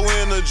a 4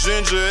 in a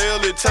ginger ale,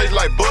 it tastes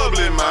like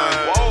bubbly, man.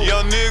 Whoa.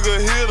 Young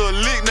nigga hit a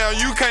lick, now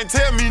you can't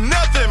tell me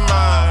nothing,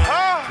 man.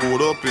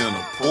 Pulled up in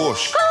a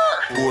Porsche.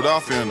 Pulled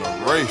off in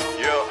a Wraith.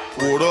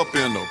 Pulled up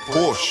in a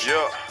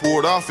Porsche.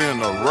 Pulled off in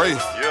a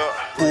Wraith.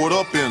 Pulled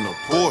up in a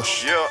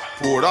Porsche.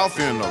 Pulled off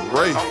in a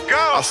Wraith.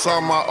 I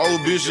saw my old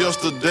bitch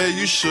yesterday,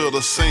 you should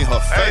have seen her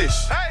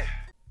face.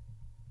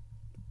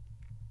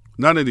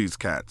 None of these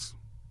cats.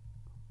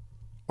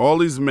 All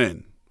these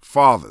men,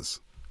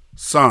 fathers,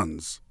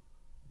 sons,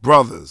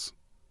 brothers,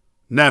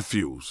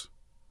 nephews,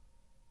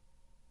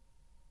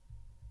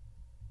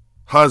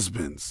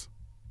 husbands,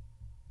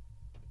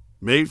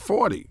 made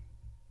 40.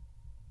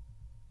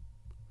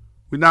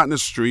 We're not in the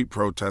street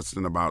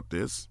protesting about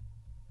this.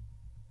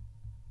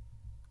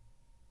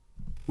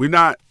 We're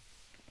not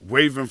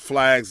waving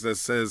flags that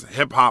says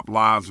hip-hop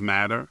lives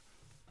matter.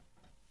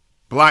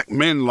 Black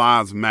men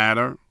lives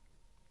matter.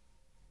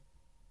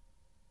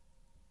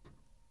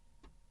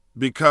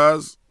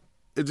 Because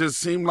it just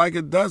seemed like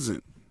it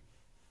doesn't.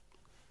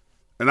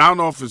 And I don't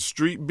know if it's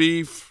street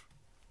beef.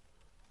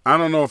 I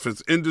don't know if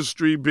it's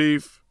industry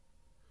beef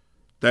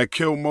that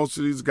killed most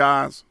of these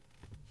guys.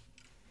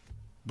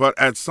 But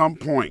at some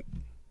point,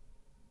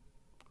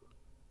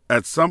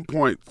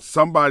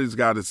 somebody's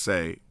got to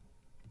say,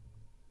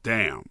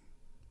 damn.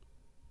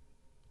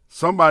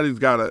 Somebody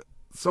got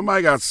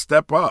to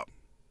step up.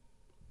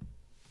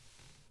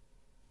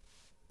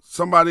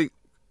 Somebody,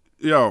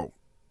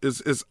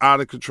 it's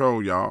out of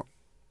control, y'all.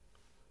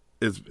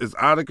 It's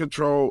out of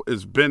control.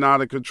 It's been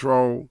out of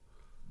control.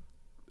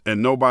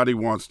 And nobody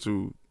wants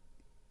to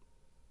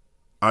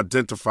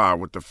identify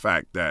with the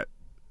fact that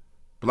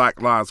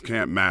black lives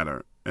can't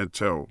matter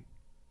until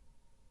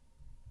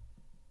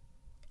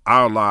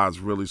our lives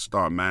really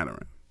start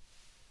mattering.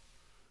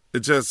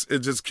 It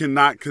just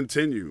cannot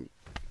continue.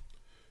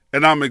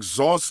 And I'm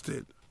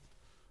exhausted.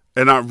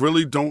 And I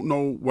really don't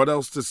know what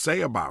else to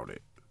say about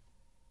it.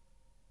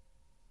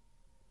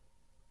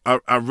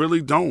 I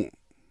really don't.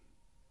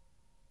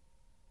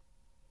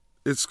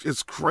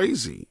 It's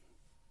crazy.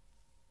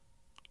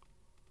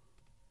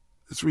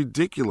 It's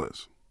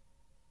ridiculous.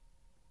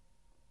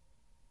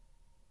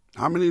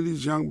 How many of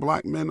these young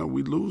black men are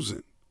we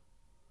losing?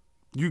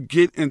 You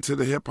get into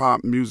the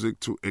hip-hop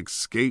music to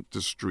escape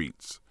the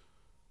streets,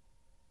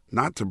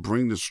 not to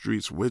bring the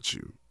streets with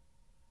you.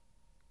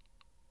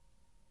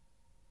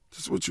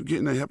 This is what you get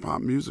into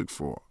hip-hop music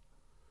for,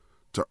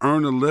 to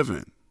earn a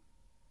living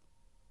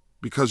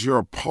because you're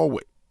a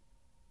poet.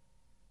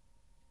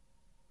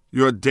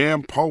 You're a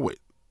damn poet.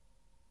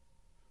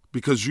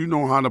 Because you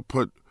know how to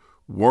put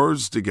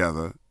words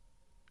together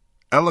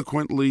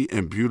eloquently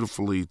and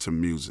beautifully to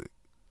music.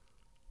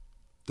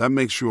 That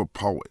makes you a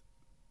poet.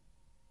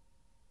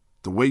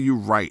 The way you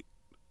write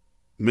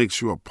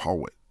makes you a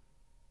poet.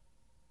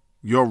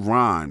 Your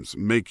rhymes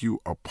make you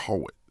a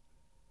poet.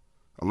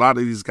 A lot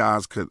of these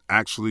guys could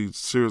actually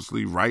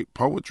seriously write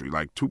poetry.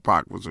 Like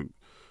Tupac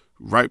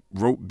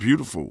wrote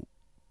beautiful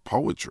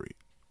poetry.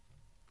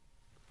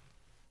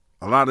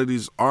 A lot of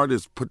these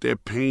artists put their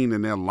pain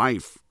and their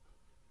life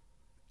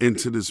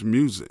into this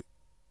music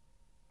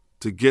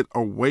to get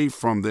away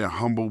from their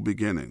humble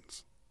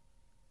beginnings.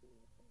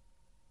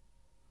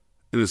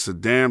 And it's a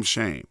damn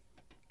shame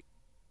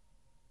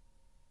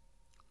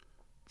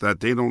that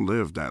they don't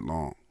live that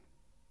long.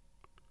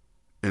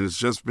 And it's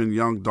just been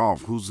young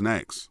Dolph. Who's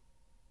next?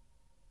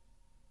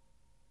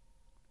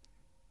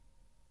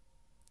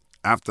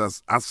 After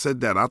I said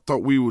that, I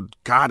thought we would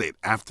got it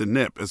after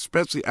Nip,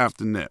 especially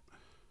after Nip.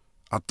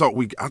 I thought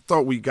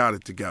we got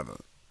it together.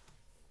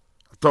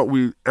 I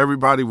thought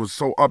everybody was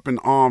so up in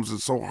arms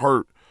and so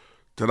hurt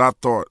that I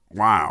thought,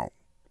 wow,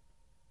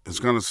 it's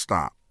going to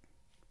stop.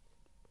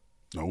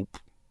 Nope.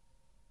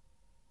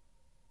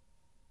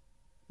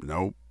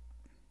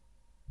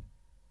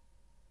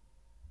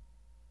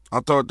 I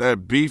thought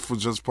that beef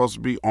was just supposed to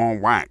be on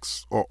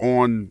wax or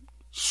on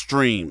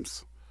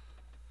streams.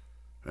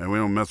 And we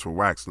don't mess with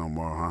wax no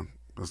more, huh?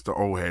 That's the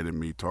old head in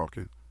me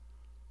talking.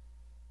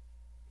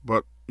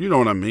 But you know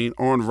what I mean,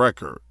 on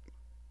record.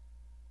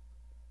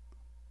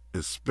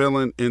 It's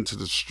spilling into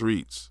the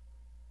streets.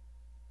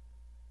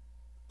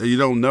 And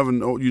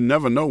you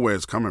never know where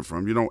it's coming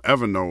from. You don't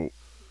ever know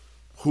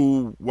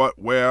who, what,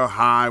 where,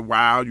 how,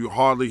 wow. You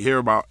hardly hear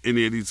about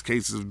any of these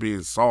cases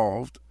being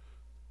solved.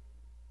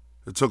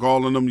 It took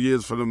all of them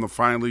years for them to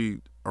finally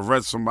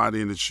arrest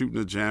somebody in the shooting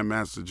of Jam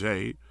Master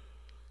Jay.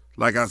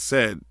 Like I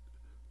said,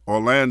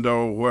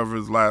 Orlando, whoever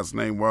his last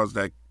name was,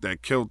 that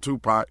killed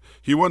Tupac,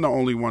 he wasn't the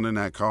only one in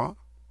that car.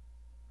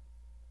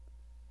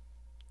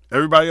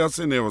 Everybody else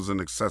in there was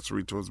an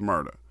accessory to his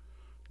murder.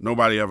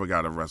 Nobody ever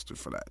got arrested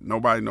for that.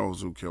 Nobody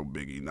knows who killed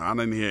Biggie. Now, I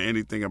didn't hear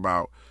anything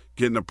about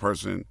getting a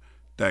person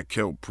that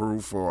killed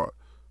Proof or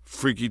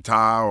Freaky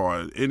Ty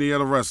or any of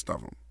the rest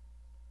of them.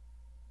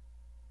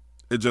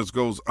 It just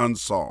goes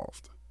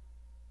unsolved.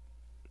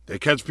 They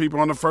catch people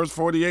on the first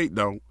 48,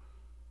 though.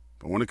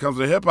 But when it comes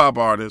to hip-hop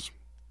artists,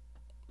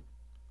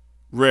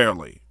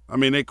 rarely. I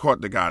mean, they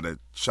caught the guy that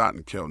shot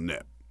and killed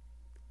Nip.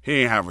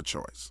 He ain't have a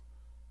choice.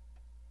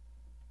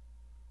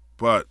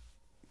 But,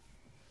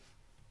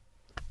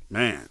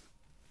 man,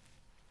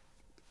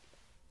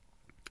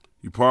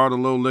 you pour out a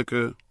little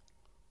liquor,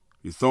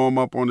 you throw them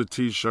up on a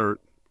T-shirt,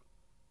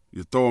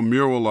 you throw a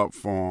mural up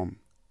for them,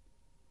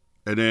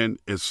 and then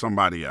it's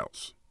somebody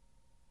else.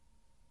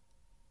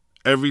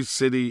 Every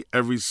city,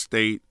 every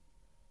state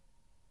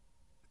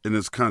in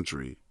this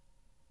country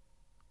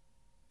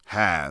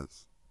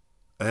has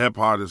a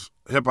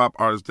hip-hop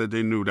artist that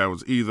they knew that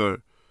was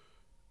either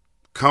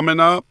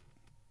coming up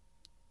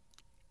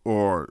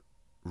or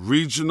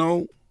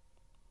regional,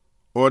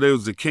 or they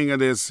was the king of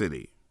their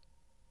city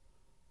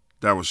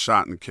that was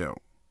shot and killed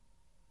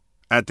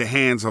at the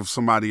hands of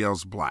somebody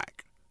else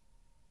black.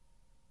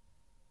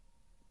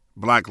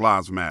 Black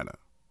Lives Matter.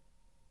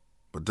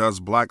 But does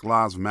Black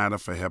Lives Matter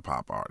for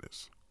hip-hop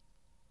artists?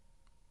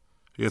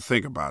 You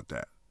think about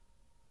that.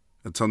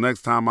 Until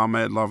next time, I'm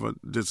Ed Lover.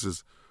 This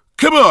is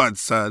Come On,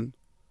 Son,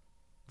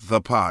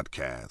 the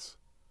podcast.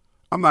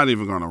 I'm not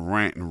even going to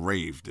rant and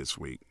rave this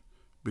week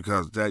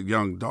because that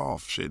young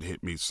Dolph shit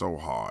hit me so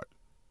hard.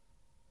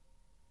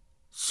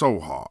 So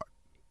hard.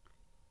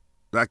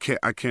 I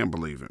can't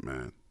believe it,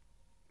 man.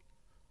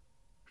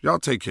 Y'all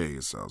take care of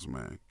yourselves,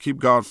 man. Keep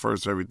God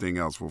first. Everything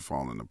else will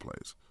fall into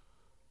place.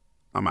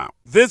 I'm out.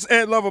 This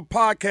Ed Lover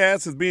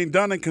podcast is being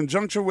done in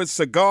conjunction with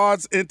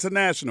Cigars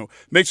International.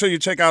 Make sure you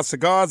check out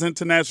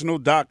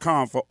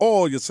cigarsinternational.com for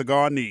all your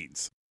cigar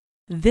needs.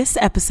 This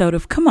episode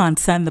of Come On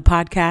Son, the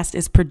podcast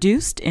is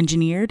produced,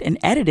 engineered, and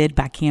edited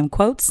by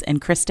CamQuotes and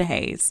Krista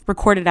Hayes.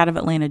 Recorded out of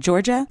Atlanta,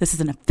 Georgia, this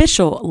is an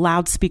official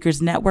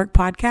Loudspeakers Network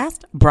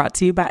podcast brought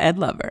to you by Ed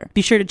Lover.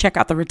 Be sure to check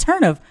out the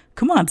return of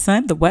Come On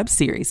Son, the web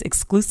series,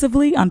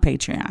 exclusively on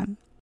Patreon.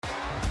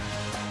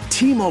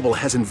 T-Mobile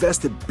has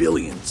invested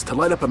billions to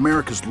light up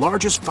America's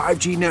largest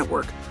 5G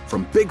network,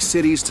 from big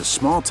cities to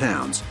small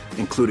towns,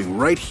 including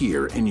right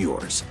here in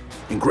yours.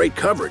 And great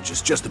coverage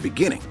is just the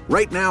beginning.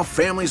 Right now,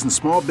 families and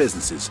small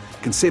businesses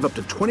can save up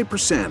to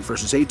 20%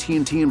 versus AT&T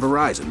and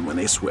Verizon when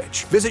they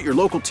switch. Visit your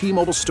local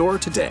T-Mobile store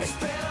today.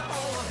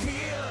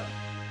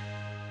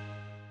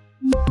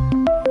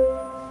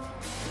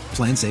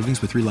 Plan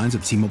savings with 3 lines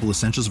of T-Mobile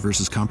Essentials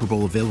versus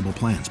comparable available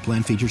plans.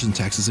 Plan features and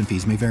taxes and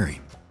fees may vary.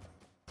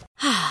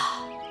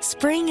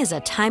 Spring is a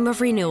time of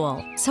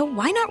renewal, so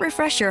why not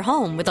refresh your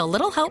home with a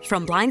little help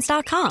from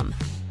Blinds.com?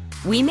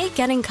 We make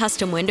getting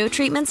custom window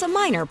treatments a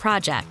minor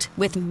project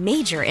with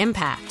major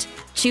impact.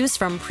 Choose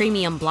from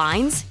premium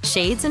blinds,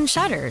 shades, and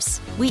shutters.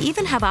 We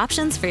even have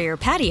options for your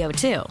patio,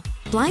 too.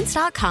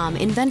 Blinds.com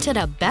invented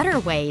a better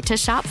way to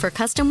shop for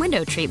custom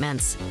window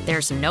treatments.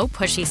 There's no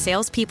pushy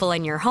salespeople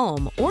in your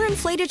home or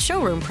inflated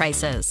showroom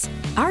prices.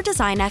 Our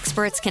design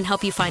experts can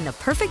help you find the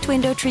perfect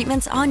window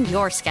treatments on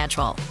your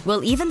schedule.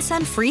 We'll even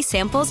send free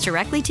samples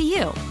directly to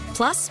you.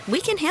 Plus, we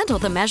can handle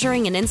the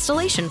measuring and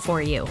installation for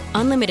you.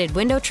 Unlimited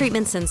window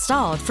treatments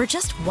installed for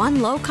just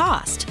one low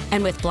cost.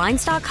 And with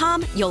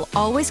Blinds.com, you'll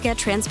always get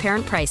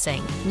transparent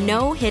pricing.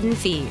 No hidden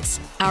fees.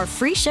 Our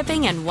free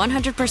shipping and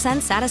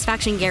 100%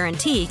 satisfaction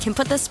guarantee can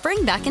put the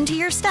spring back into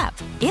your step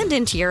and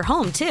into your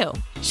home, too.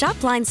 Shop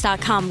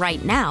Blinds.com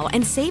right now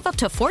and save up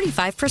to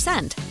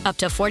 45%. Up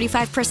to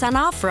 45%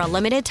 off for a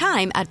limited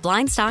time at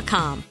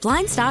Blinds.com.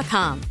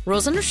 Blinds.com.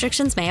 Rules and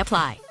restrictions may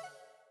apply.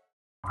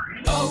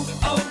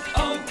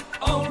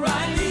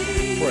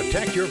 O'Reilly.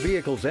 Protect your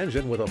vehicle's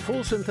engine with a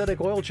full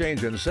synthetic oil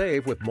change and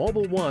save with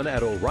Mobile One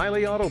at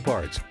O'Reilly Auto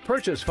Parts.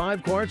 Purchase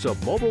 5 quarts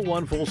of Mobile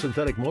One full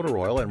synthetic motor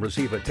oil and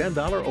receive a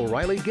 $10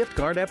 O'Reilly gift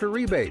card after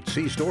rebate.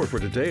 See store for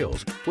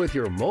details. With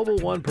your Mobile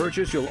One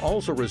purchase, you'll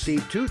also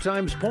receive 2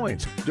 times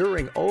points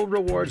during O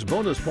Rewards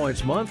Bonus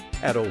Points Month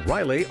at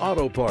O'Reilly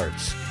Auto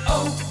Parts.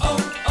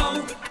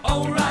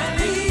 O'Reilly.